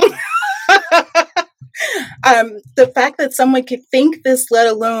women. The fact that someone could think this, let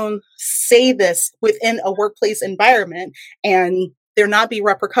alone say this within a workplace environment, and there not be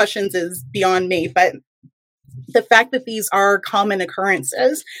repercussions is beyond me. But the fact that these are common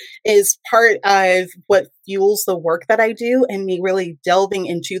occurrences is part of what fuels the work that I do and me really delving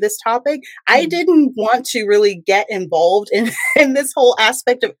into this topic. I didn't want to really get involved in this whole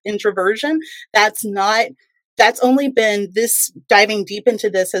aspect of introversion. That's only been this diving deep into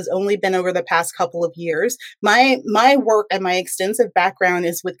this has only been over the past couple of years. My work and my extensive background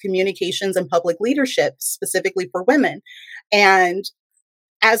is with communications and public leadership, specifically for women. And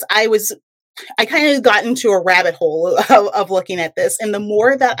as I kind of got into a rabbit hole of looking at this. And the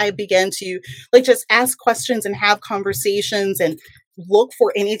more that I began to just ask questions and have conversations and look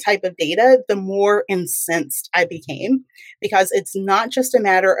for any type of data, the more incensed I became, because it's not just a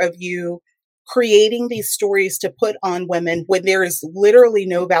matter of you creating these stories to put on women when there is literally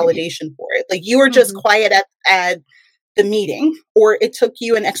no validation for it. Like, you were just quiet at the meeting, or it took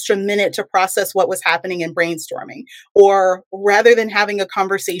you an extra minute to process what was happening in brainstorming, or rather than having a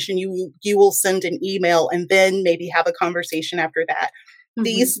conversation, you will send an email and then maybe have a conversation after that.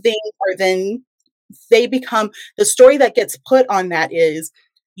 These things are then, they become, the story that gets put on that is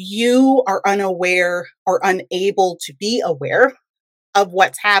you are unaware or unable to be aware of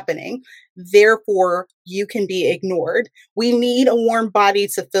what's happening. Therefore, you can be ignored. We need a warm body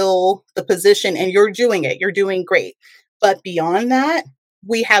to fill the position, and you're doing it. You're doing great. But beyond that,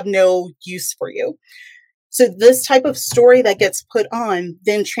 we have no use for you. So this type of story that gets put on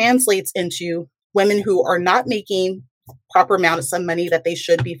then translates into women who are not making proper amounts of money that they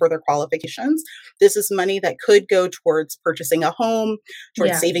should be for their qualifications. This is money that could go towards purchasing a home,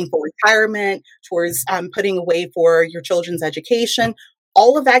 towards saving for retirement, towards putting away for your children's education.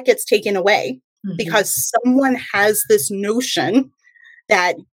 All of that gets taken away because someone has this notion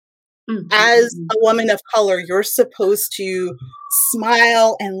that as a woman of color, you're supposed to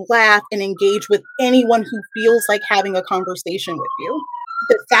smile and laugh and engage with anyone who feels like having a conversation with you.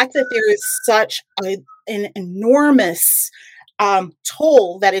 The fact that there is such an enormous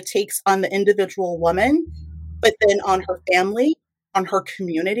toll that it takes on the individual woman, but then on her family, on her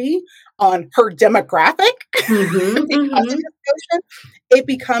community, on her demographic, because of this notion, it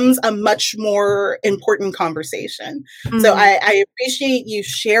becomes a much more important conversation. So I appreciate you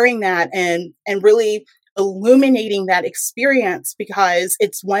sharing that and really illuminating that experience, because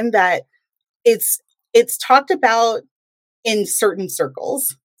it's one that it's talked about in certain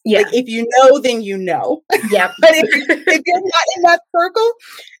circles. Yeah. Like, if you know, then you know. Yeah. But if you're not in that circle,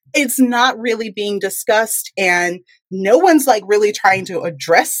 it's not really being discussed, and no one's really trying to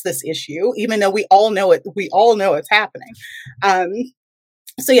address this issue, even though we all know it. We all know it's happening.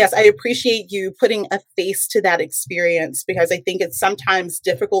 So yes, I appreciate you putting a face to that experience, because I think it's sometimes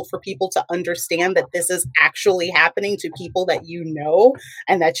difficult for people to understand that this is actually happening to people that you know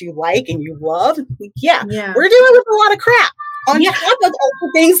and that you like and you love. Yeah. We're dealing with a lot of crap on top of all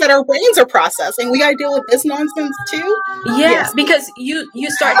the things that our brains are processing. We got to deal with this nonsense too. Because you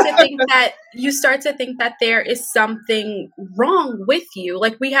start to think that there is something wrong with you,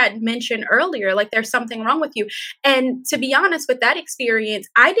 like we had mentioned earlier, like there's something wrong with you. And to be honest, with that experience,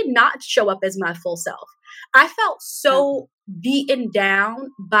 I did not show up as my full self. I felt so beaten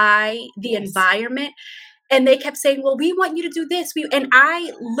down by the environment. And they kept saying, well, we want you to do this. And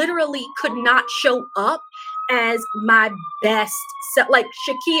I literally could not show up as my best self, like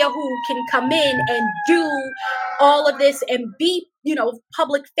Shakia, who can come in and do all of this and be,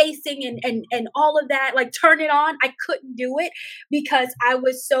 public facing and all of that, like turn it on. I couldn't do it because I'm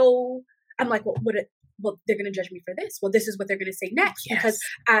like, well, they're going to judge me for this. Well, this is what they're going to say next, because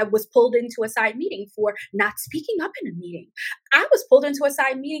I was pulled into a side meeting for not speaking up in a meeting. I was pulled into a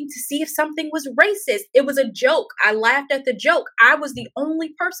side meeting to see if something was racist. It was a joke. I laughed at the joke. I was the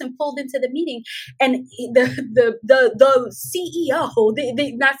only person pulled into the meeting, and the CEO,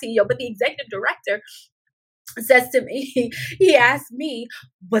 not CEO, but the executive director says to me, he asked me,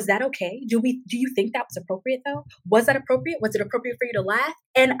 was that okay? Do you think that was appropriate though? Was that appropriate? Was it appropriate for you to laugh?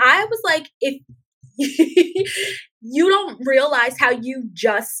 And I was like, if you don't realize how you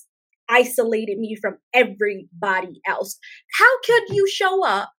just isolated me from everybody else, how could you show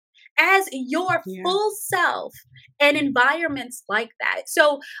up as your full self in environments like that?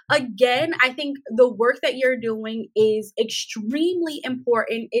 So again, I think the work that you're doing is extremely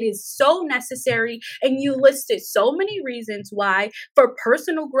important. It is so necessary. And you listed so many reasons why, for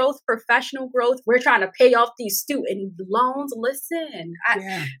personal growth, professional growth. We're trying to pay off these student loans. Listen,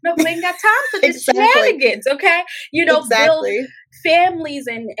 we ain't got time for this shenanigans, okay? Build families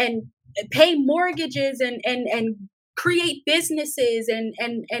and pay mortgages and create businesses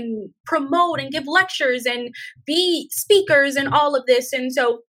and promote and give lectures and be speakers and all of this. And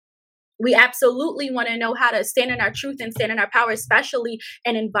so we absolutely want to know how to stand in our truth and stand in our power, especially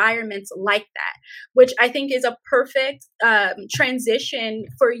in environments like that, which I think is a perfect transition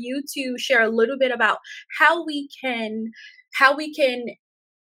for you to share a little bit about how we can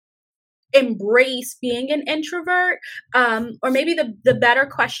embrace being an introvert, or maybe the better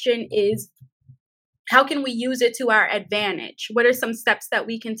question is, how can we use it to our advantage? What are some steps that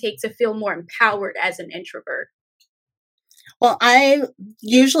we can take to feel more empowered as an introvert? Well, I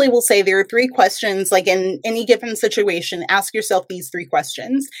usually will say there are three questions, like in any given situation, ask yourself these three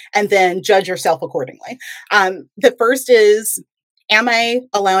questions and then judge yourself accordingly. The first is, am I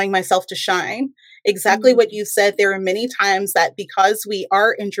allowing myself to shine? Exactly what you said. There are many times that because we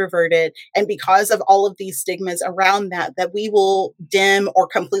are introverted and because of all of these stigmas around that, that we will dim or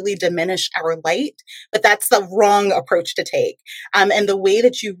completely diminish our light. But that's the wrong approach to take. And the way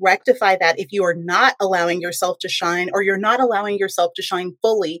that you rectify that, if you are not allowing yourself to shine or you're not allowing yourself to shine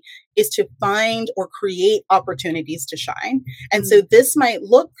fully, is to find or create opportunities to shine. And so this might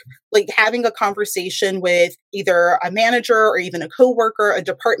look like having a conversation with either a manager or even a coworker, a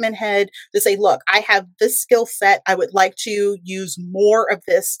department head, to say, look, I have this skill set. I would like to use more of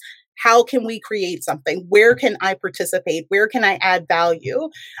this. How can we create something? Where can I participate? Where can I add value?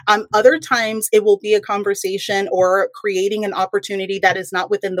 Other times it will be a conversation or creating an opportunity that is not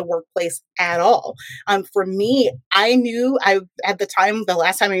within the workplace at all. For me, I knew at the time, the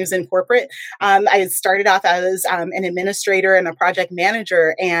last time I was in corporate, I started off as an administrator and a project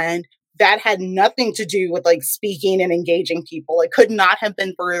manager, and that had nothing to do with like speaking and engaging people. It could not have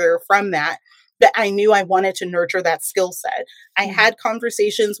been further from that. But I knew I wanted to nurture that skill set. I had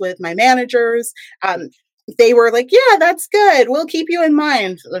conversations with my managers. They were like, yeah, that's good. We'll keep you in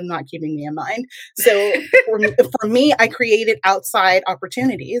mind. They're not keeping me in mind. So for me, I created outside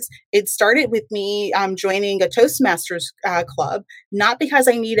opportunities. It started with me joining a Toastmasters club, not because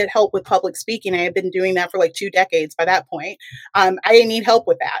I needed help with public speaking. I had been doing that for like 2 decades by that point. I didn't need help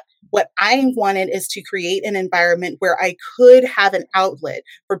with that. What I wanted is to create an environment where I could have an outlet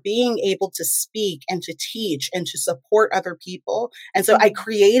for being able to speak and to teach and to support other people. And so I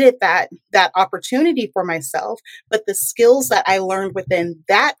created that opportunity for myself, but the skills that I learned within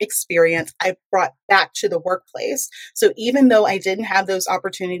that experience, I brought back to the workplace. So even though I didn't have those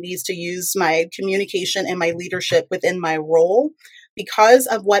opportunities to use my communication and my leadership within my role, because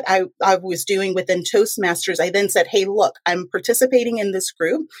of what I was doing within Toastmasters, I then said, hey, look, I'm participating in this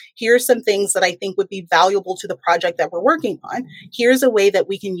group. Here's some things that I think would be valuable to the project that we're working on. Here's a way that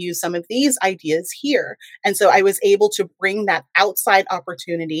we can use some of these ideas here. And so I was able to bring that outside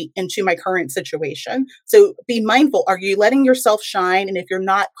opportunity into my current situation. So be mindful. Are you letting yourself shine? And if you're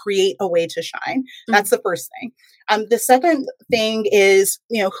not, create a way to shine. That's the first thing. The second thing is,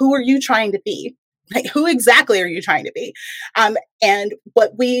 who are you trying to be? Like, who exactly are you trying to be? And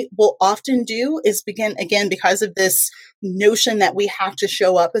what we will often do is begin, again, because of this notion that we have to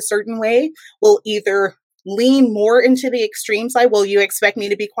show up a certain way, we'll either lean more into the extreme side. Well, you expect me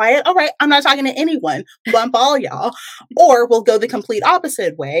to be quiet? All right, I'm not talking to anyone. Bump all y'all. Or we'll go the complete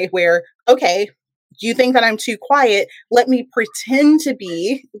opposite way where, okay, you think that I'm too quiet? Let me pretend to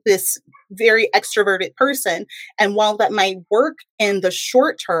be this very extroverted person. And while that might work in the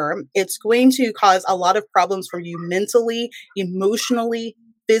short term, it's going to cause a lot of problems for you mentally, emotionally,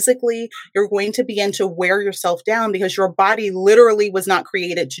 physically. You're going to begin to wear yourself down because your body literally was not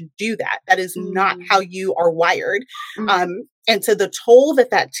created to do that. That is not how you are wired. And so the toll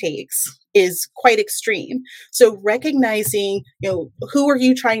that takes is quite extreme. So recognizing, who are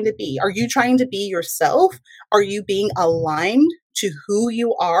you trying to be? Are you trying to be yourself? Are you being aligned to who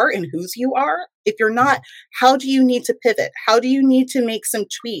you are and whose you are? If you're not, how do you need to pivot? How do you need to make some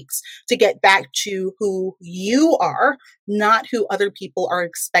tweaks to get back to who you are, not who other people are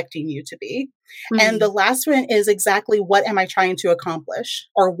expecting you to be? And the last one is exactly, what am I trying to accomplish?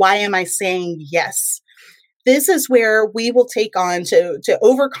 Or why am I saying yes? This is where we will take on to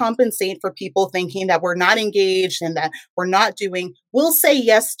overcompensate for people thinking that we're not engaged and that we're not doing. We'll say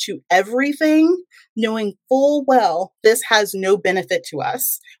yes to everything, knowing full well this has no benefit to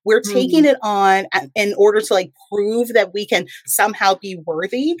us. We're taking it on in order to prove that we can somehow be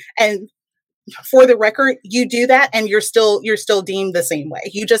worthy. And for the record, you do that and you're still deemed the same way.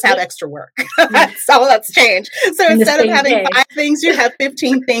 You just have extra work. That's all that's changed. So instead of having 5 things, you have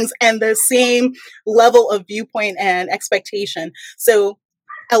 15 things and the same level of viewpoint and expectation. So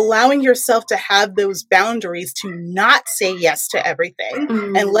allowing yourself to have those boundaries to not say yes to everything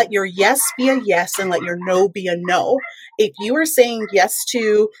and let your yes be a yes and let your no be a no. If you are saying yes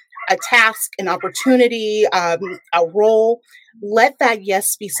to a task, an opportunity, a role, let that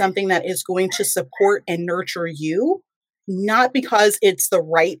yes be something that is going to support and nurture you, not because it's the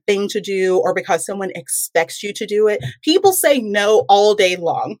right thing to do or because someone expects you to do it. People say no all day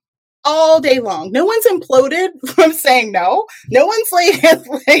long. All day long. No one's imploded from saying no. No one's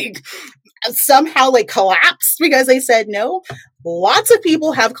like somehow like collapsed because they said no. Lots of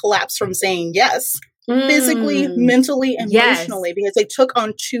people have collapsed from saying yes. Physically, mentally, emotionally, because they took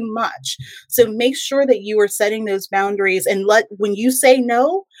on too much. So make sure that you are setting those boundaries and when you say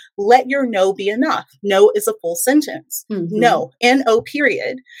no, let your no be enough. No is a full sentence. No, N-O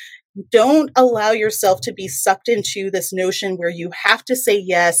period. Don't allow yourself to be sucked into this notion where you have to say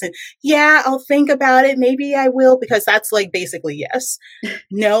yes and yeah, I'll think about it. Maybe I will, because that's like basically yes.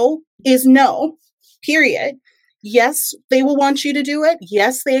 No is no, period. Yes, they will want you to do it.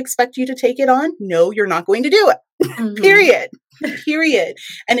 Yes, they expect you to take it on. No, you're not going to do it. Period. Period.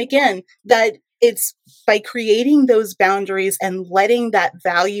 And again, that it's by creating those boundaries and letting that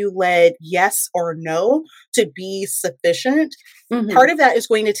value-led yes or no to be sufficient. Part of that is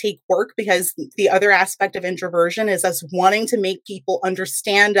going to take work, because the other aspect of introversion is us wanting to make people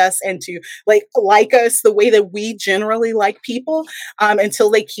understand us and to like us the way that we generally like people, until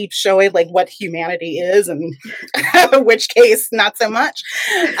they keep showing like what humanity is, and in which case not so much.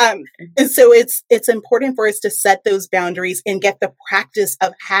 And so it's important for us to set those boundaries and get the practice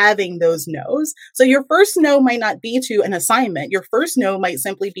of having those no's. So your first no might not be to an assignment. Your first no might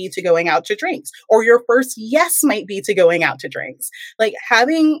simply be to going out to drinks, or your first yes might be to going out to drinks. Like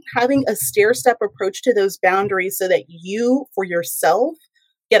having a stair-step approach to those boundaries so that you, for yourself,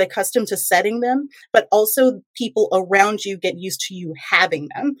 get accustomed to setting them, but also people around you get used to you having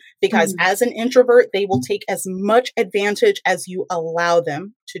them. Because as an introvert, they will take as much advantage as you allow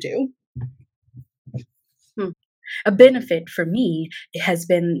them to do. A benefit for me has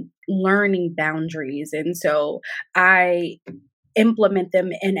been learning boundaries. And so I implement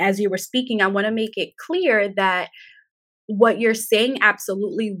them. And as you were speaking, I want to make it clear that what you're saying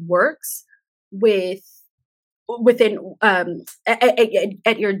absolutely works within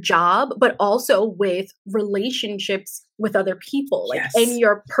at your job, but also with relationships with other people, like in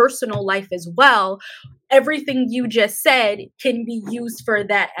your personal life as well. Everything you just said can be used for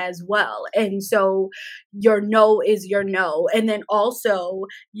that as well. And so your no is your no. And then also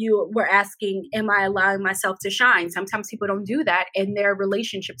you were asking, am I allowing myself to shine? Sometimes people don't do that in their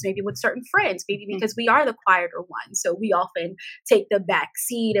relationships, maybe with certain friends, maybe because we are the quieter one. So we often take the back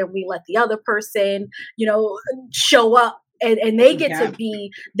seat and we let the other person, show up. And they get to be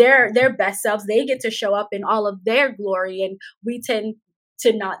their best selves. They get to show up in all of their glory. And we tend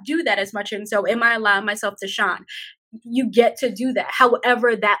to not do that as much. And so am I allowing myself to shine? You get to do that,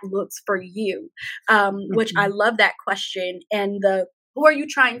 however that looks for you, which I love that question. And who are you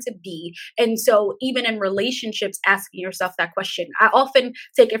trying to be? And so even in relationships, asking yourself that question, I often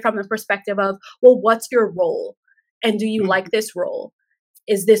take it from the perspective of, well, what's your role? And do you like this role?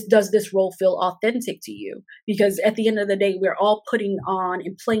 Does this role feel authentic to you? Because at the end of the day, we're all putting on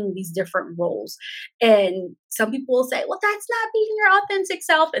and playing these different roles. And some people will say, well, that's not being your authentic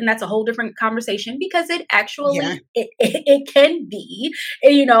self. And that's a whole different conversation, because it actually, it can be,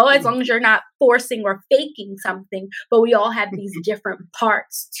 as long as you're not forcing or faking something, but we all have these different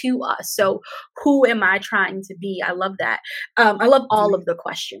parts to us. So who am I trying to be? I love that. I love all of the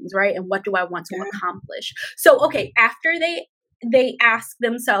questions, right? And what do I want to accomplish? So, okay, after they ask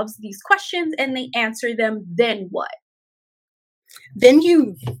themselves these questions and they answer them, then what? Then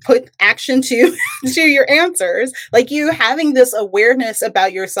you put action to your answers. Like, you having this awareness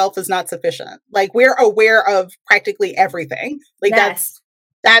about yourself is not sufficient. Like, we're aware of practically everything. Like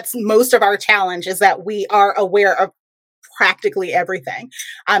that's most of our challenge, is that we are aware of practically everything,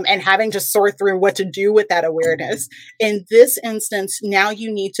 and having to sort through what to do with that awareness. In this instance, now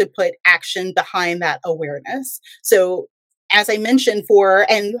you need to put action behind that awareness. So as I mentioned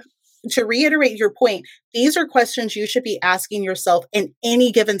and to reiterate your point, these are questions you should be asking yourself in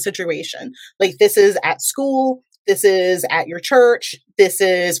any given situation. Like, this is at school, this is at your church, this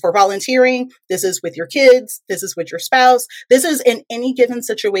is for volunteering, this is with your kids, this is with your spouse, this is in any given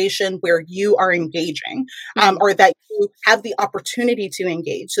situation where you are engaging, or that you have the opportunity to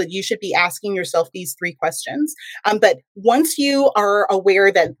engage. So you should be asking yourself these three questions. But once you are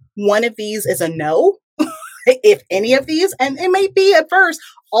aware that one of these is a no, if any of these, and it may be at first,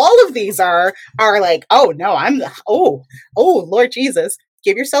 all of these are like, oh no, oh Lord Jesus,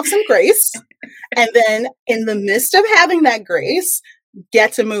 give yourself some grace. And then in the midst of having that grace,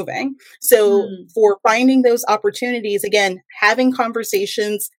 get to moving. So for finding those opportunities, again, having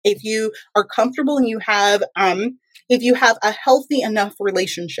conversations, if you are comfortable and if you have a healthy enough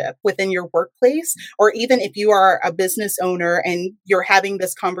relationship within your workplace, or even if you are a business owner and you're having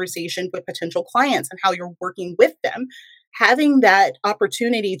this conversation with potential clients and how you're working with them, having that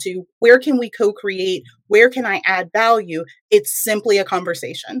opportunity to, where can we co-create? Where can I add value? It's simply a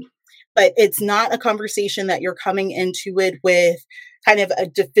conversation. But it's not a conversation that you're coming into it with kind of a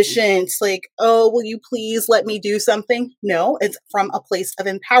deficient, like, oh, will you please let me do something? No, it's from a place of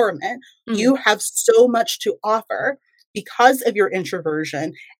empowerment. You have so much to offer because of your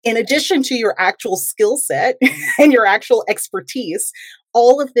introversion, in addition to your actual skill set and your actual expertise.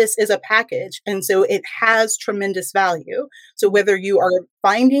 All of this is a package. And so it has tremendous value. So whether you are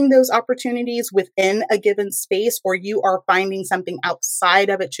finding those opportunities within a given space or you are finding something outside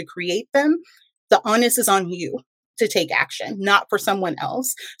of it to create them, the onus is on you to take action, not for someone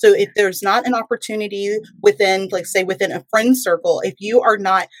else. So if there's not an opportunity within, like say within a friend circle, if you are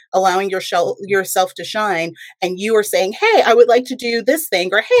not allowing yourself to shine and you are saying, hey, I would like to do this thing,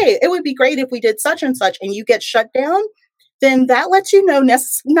 or hey, it would be great if we did such and such, and you get shut down, then that lets you know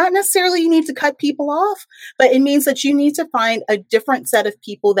not necessarily you need to cut people off, but it means that you need to find a different set of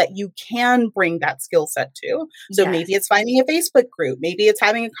people that you can bring that skill set to. So maybe it's finding a Facebook group. Maybe it's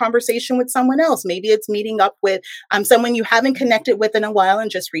having a conversation with someone else. Maybe it's meeting up with someone you haven't connected with in a while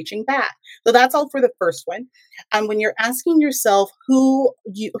and just reaching back. So that's all for the first one. When you're asking yourself, who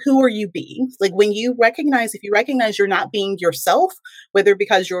are you being? Like if you recognize you're not being yourself, whether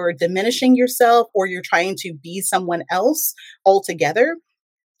because you're diminishing yourself or you're trying to be someone else altogether,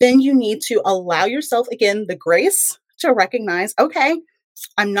 then you need to allow yourself, again, the grace to recognize, okay,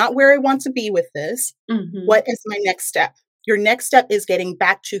 I'm not where I want to be with this. What is my next step? Your next step is getting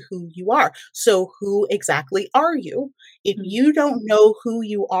back to who you are. So who exactly are you? If you don't know who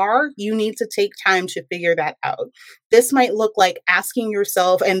you are, you need to take time to figure that out. This might look like asking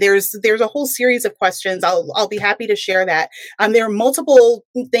yourself, and there's a whole series of questions. I'll be happy to share that. There are multiple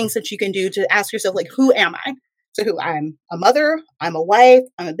things that you can do to ask yourself, like, who am I? So who I'm a mother, I'm a wife,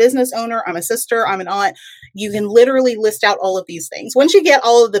 I'm a business owner, I'm a sister, I'm an aunt. You can literally list out all of these things. Once you get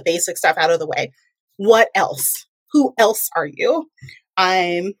all of the basic stuff out of the way, what else? Who else are you?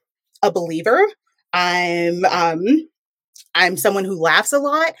 I'm a believer. I'm someone who laughs a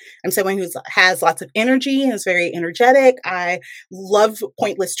lot. I'm someone who has lots of energy and is very energetic. I love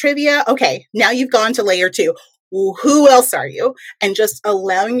pointless trivia. Okay, now you've gone to layer 2. Who else are you? And just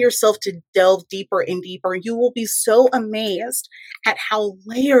allowing yourself to delve deeper and deeper, you will be so amazed at how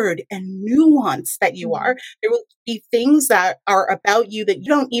layered and nuanced that you are. There will be things that are about you that you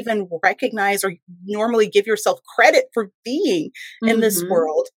don't even recognize or normally give yourself credit for being in this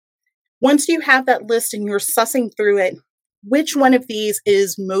world. Once you have that list and you're sussing through it, which one of these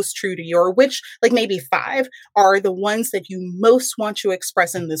is most true to you, or which, like maybe 5, are the ones that you most want to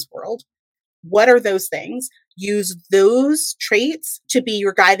express in this world? What are those things? Use those traits to be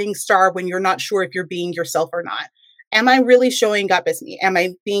your guiding star when you're not sure if you're being yourself or not. Am I really showing up as me? Am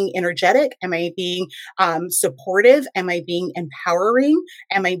I being energetic? Am I being supportive? Am I being empowering?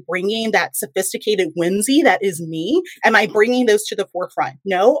 Am I bringing that sophisticated whimsy that is me? Am I bringing those to the forefront?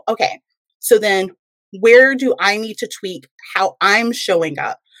 No? Okay. So then where do I need to tweak how I'm showing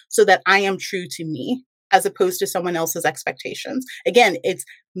up so that I am true to me, as opposed to someone else's expectations? Again, it's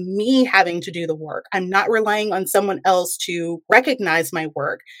me having to do the work. I'm not relying on someone else to recognize my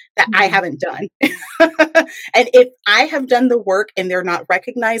work that I haven't done. And if I have done the work and they're not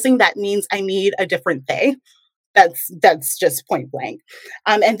recognizing, that means I need a different they. That's just point blank.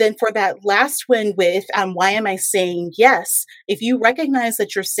 And then for that last one with why am I saying yes? If you recognize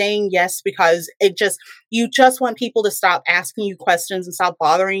that you're saying yes because you just want people to stop asking you questions and stop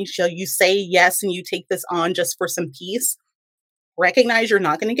bothering you, so you say yes and you take this on just for some peace. Recognize you're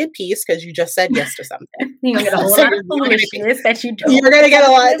not going to get peace because you just said yes to something. You're going to get a whole lot of foolishness that you don't. You're going to get a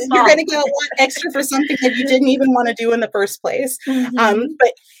lot. You're going to get a lot extra for something that you didn't even want to do in the first place.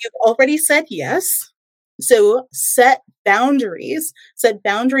 But you've already said yes. So set boundaries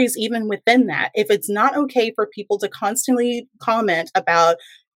even within that. If it's not okay for people to constantly comment about,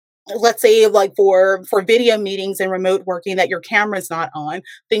 let's say like for video meetings and remote working, that your camera's not on,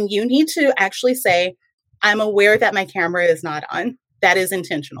 then you need to actually say, I'm aware that my camera is not on. That is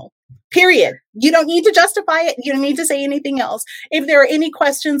intentional. Period. You don't need to justify it. You don't need to say anything else. If there are any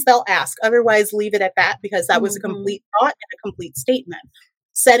questions, they'll ask. Otherwise, leave it at that, because that was a complete thought and a complete statement.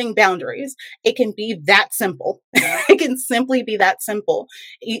 Setting boundaries. It can be that simple. It can simply be that simple.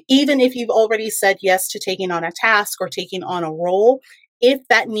 Even if you've already said yes to taking on a task or taking on a role, if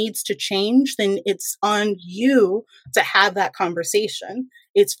that needs to change, then it's on you to have that conversation.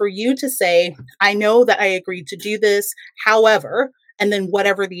 It's for you to say, I know that I agreed to do this. However, and then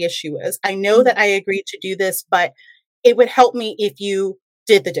whatever the issue is, I know that I agreed to do this, but it would help me if you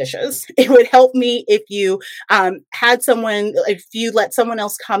did the dishes. It would help me if you had someone, if you let someone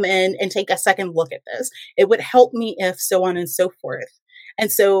else come in and take a second look at this. It would help me if so on and so forth.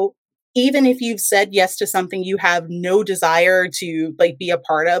 And so even if you've said yes to something you have no desire to like be a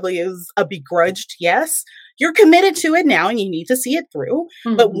part of, like it was a begrudged yes, you're committed to it now and you need to see it through.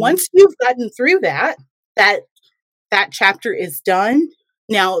 But once you've gotten through that that chapter is done.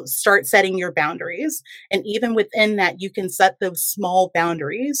 Now start setting your boundaries. And even within that, you can set those small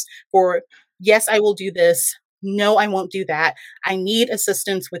boundaries for, yes, I will do this. No, I won't do that. I need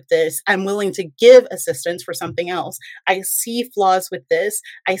assistance with this. I'm willing to give assistance for something else. I see flaws with this.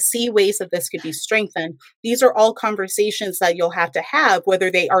 I see ways that this could be strengthened. These are all conversations that you'll have to have,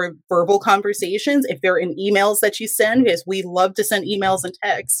 whether they are verbal conversations, if they're in emails that you send, because we love to send emails and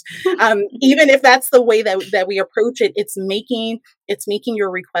texts. Even if that's the way that we approach it, it's making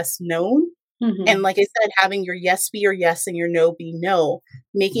your request known. And like I said, having your yes be your yes and your no be no,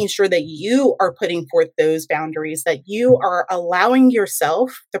 making sure that you are putting forth those boundaries, that you are allowing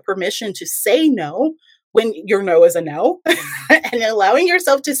yourself the permission to say no when your no is a no, and allowing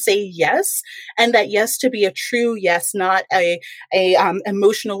yourself to say yes, and that yes to be a true yes, not a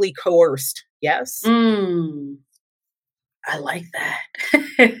emotionally coerced yes. I like that.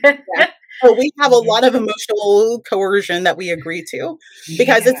 Yeah. Oh, we have a lot of emotional coercion that we agree to,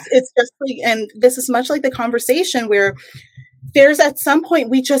 because it's just like, and this is much like the conversation where there's at some point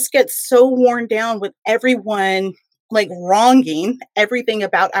we just get so worn down with everyone like wronging everything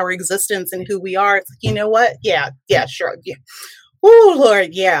about our existence and who we are. It's like, you know what? Yeah, sure. Yeah. Oh Lord,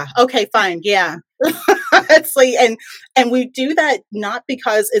 yeah. Okay, fine. Yeah. It's like, and we do that not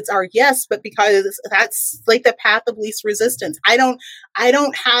because it's our yes, but because that's like the path of least resistance. I don't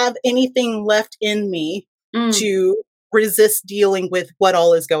have anything left in me to resist dealing with what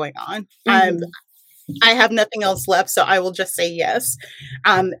all is going on. I have nothing else left, so I will just say yes.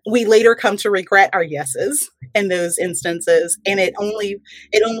 We later come to regret our yeses in those instances, and it only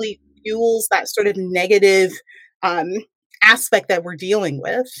fuels that sort of negative aspect that we're dealing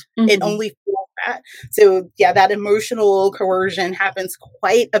with. It only fuels that. So yeah, that emotional coercion happens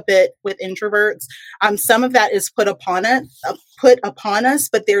quite a bit with introverts. Some of that is put upon us,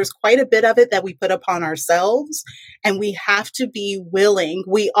 but there's quite a bit of it that we put upon ourselves, and we have to be willing.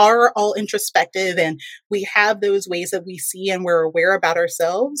 We are all introspective, and we have those ways that we see and we're aware about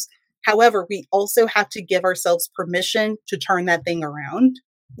ourselves. However, we also have to give ourselves permission to turn that thing around.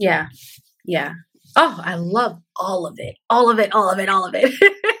 Yeah. Oh, I love all of it. All of it.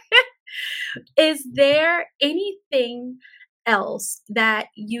 Is there anything else that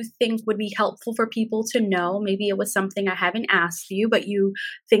you think would be helpful for people to know? Maybe it was something I haven't asked you, but you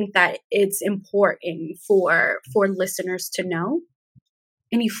think that it's important for listeners to know?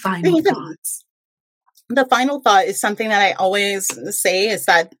 Any final thoughts? The final thought is something that I always say, is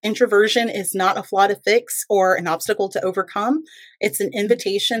that introversion is not a flaw to fix or an obstacle to overcome. It's an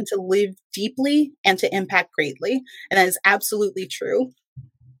invitation to live deeply and to impact greatly. And that is absolutely true.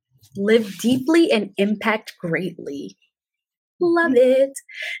 Live deeply and impact greatly. Love it.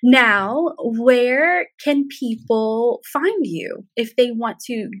 Now, where can people find you if they want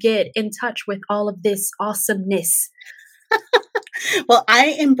to get in touch with all of this awesomeness? Well,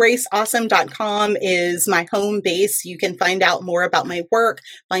 IembraceAwesome.com is my home base. You can find out more about my work,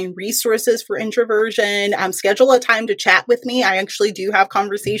 find resources for introversion, schedule a time to chat with me. I actually do have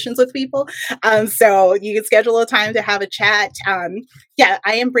conversations with people. So you can schedule a time to have a chat.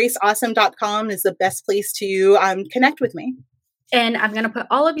 IembraceAwesome.com is the best place to connect with me. And I'm going to put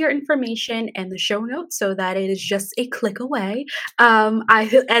all of your information in the show notes so that it is just a click away.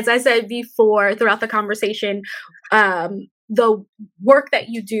 As I said before, throughout the conversation, the work that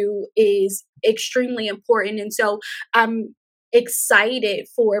you do is extremely important. And so I'm excited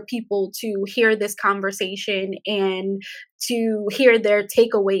for people to hear this conversation and to hear their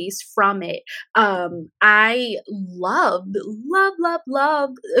takeaways from it. I loved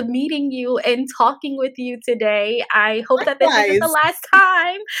meeting you and talking with you today. I hope that this isn't the last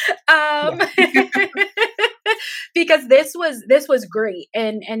time. Because this was great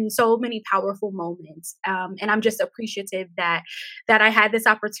and so many powerful moments. And I'm just appreciative that I had this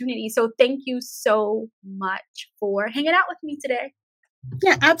opportunity. So thank you so much for hanging out with me today.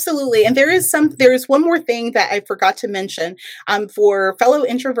 Yeah, absolutely. And there's one more thing that I forgot to mention, for fellow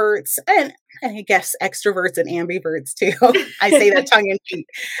introverts and I guess extroverts and ambiverts too. I say that tongue in cheek.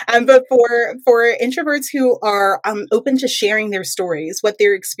 But for introverts who are open to sharing their stories, what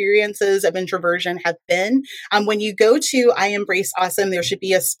their experiences of introversion have been, when you go to I Embrace Awesome, there should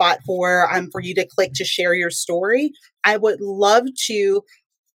be a spot for you to click to share your story. I would love to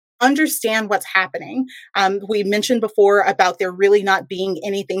understand what's happening. We mentioned before about there really not being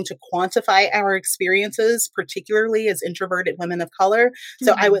anything to quantify our experiences, particularly as introverted women of color.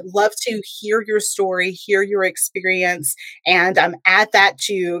 So I would love to hear your story, hear your experience, and add that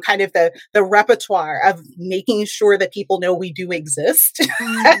to kind of the repertoire of making sure that people know we do exist,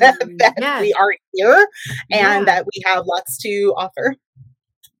 that Yes. we are here, and Yeah. that we have lots to offer.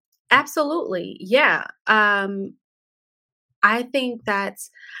 Absolutely. Yeah. I think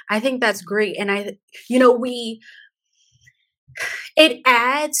that's great. And it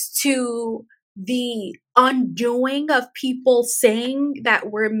adds to the undoing of people saying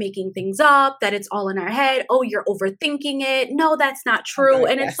that we're making things up, that it's all in our head. Oh, you're overthinking it. No, that's not Oh true.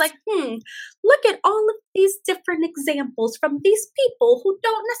 God, And it's yes. like, look at all of these different examples from these people who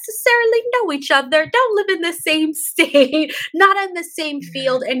don't necessarily know each other, don't live in the same state, not in the same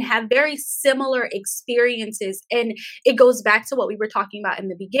field, and have very similar experiences. And it goes back to what we were talking about in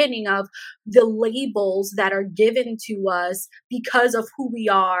the beginning of the labels that are given to us because of who we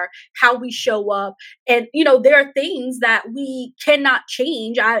are, how we show up. And, there are things that we cannot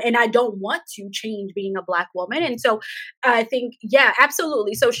change. And I don't want to change being a Black woman. And so I think, yeah,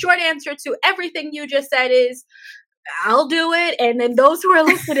 absolutely. So short answer to everything you just said is I'll do it. And then those who are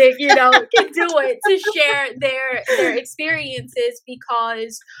listening, can do it to share their experiences,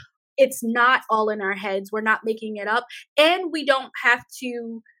 because it's not all in our heads. We're not making it up. And we don't have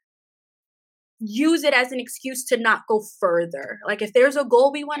to use it as an excuse to not go further. Like if there's a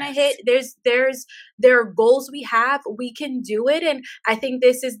goal we want to hit, there are goals we have, we can do it. And I think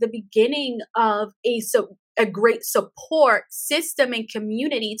this is the beginning of a great support system and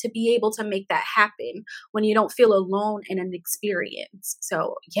community to be able to make that happen when you don't feel alone in an experience.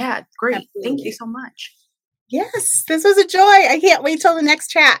 So yeah, great. Absolutely. Thank you so much. Yes, this was a joy. I can't wait till the next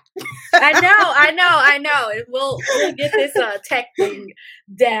chat. I know. We'll get this tech thing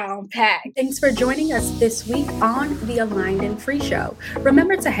down packed. Thanks for joining us this week on the Aligned and Free Show.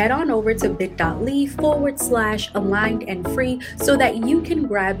 Remember to head on over to bit.ly/aligned and free so that you can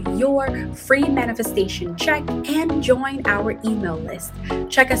grab your free manifestation check and join our email list.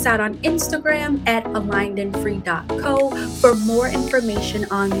 Check us out on Instagram at alignedandfree.co for more information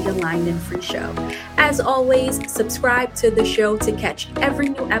on the Aligned and Free Show. As always, subscribe to the show to catch every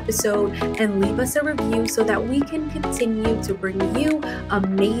new episode and leave us a review so that we can continue to bring you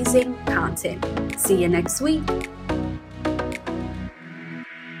amazing content. See you next week.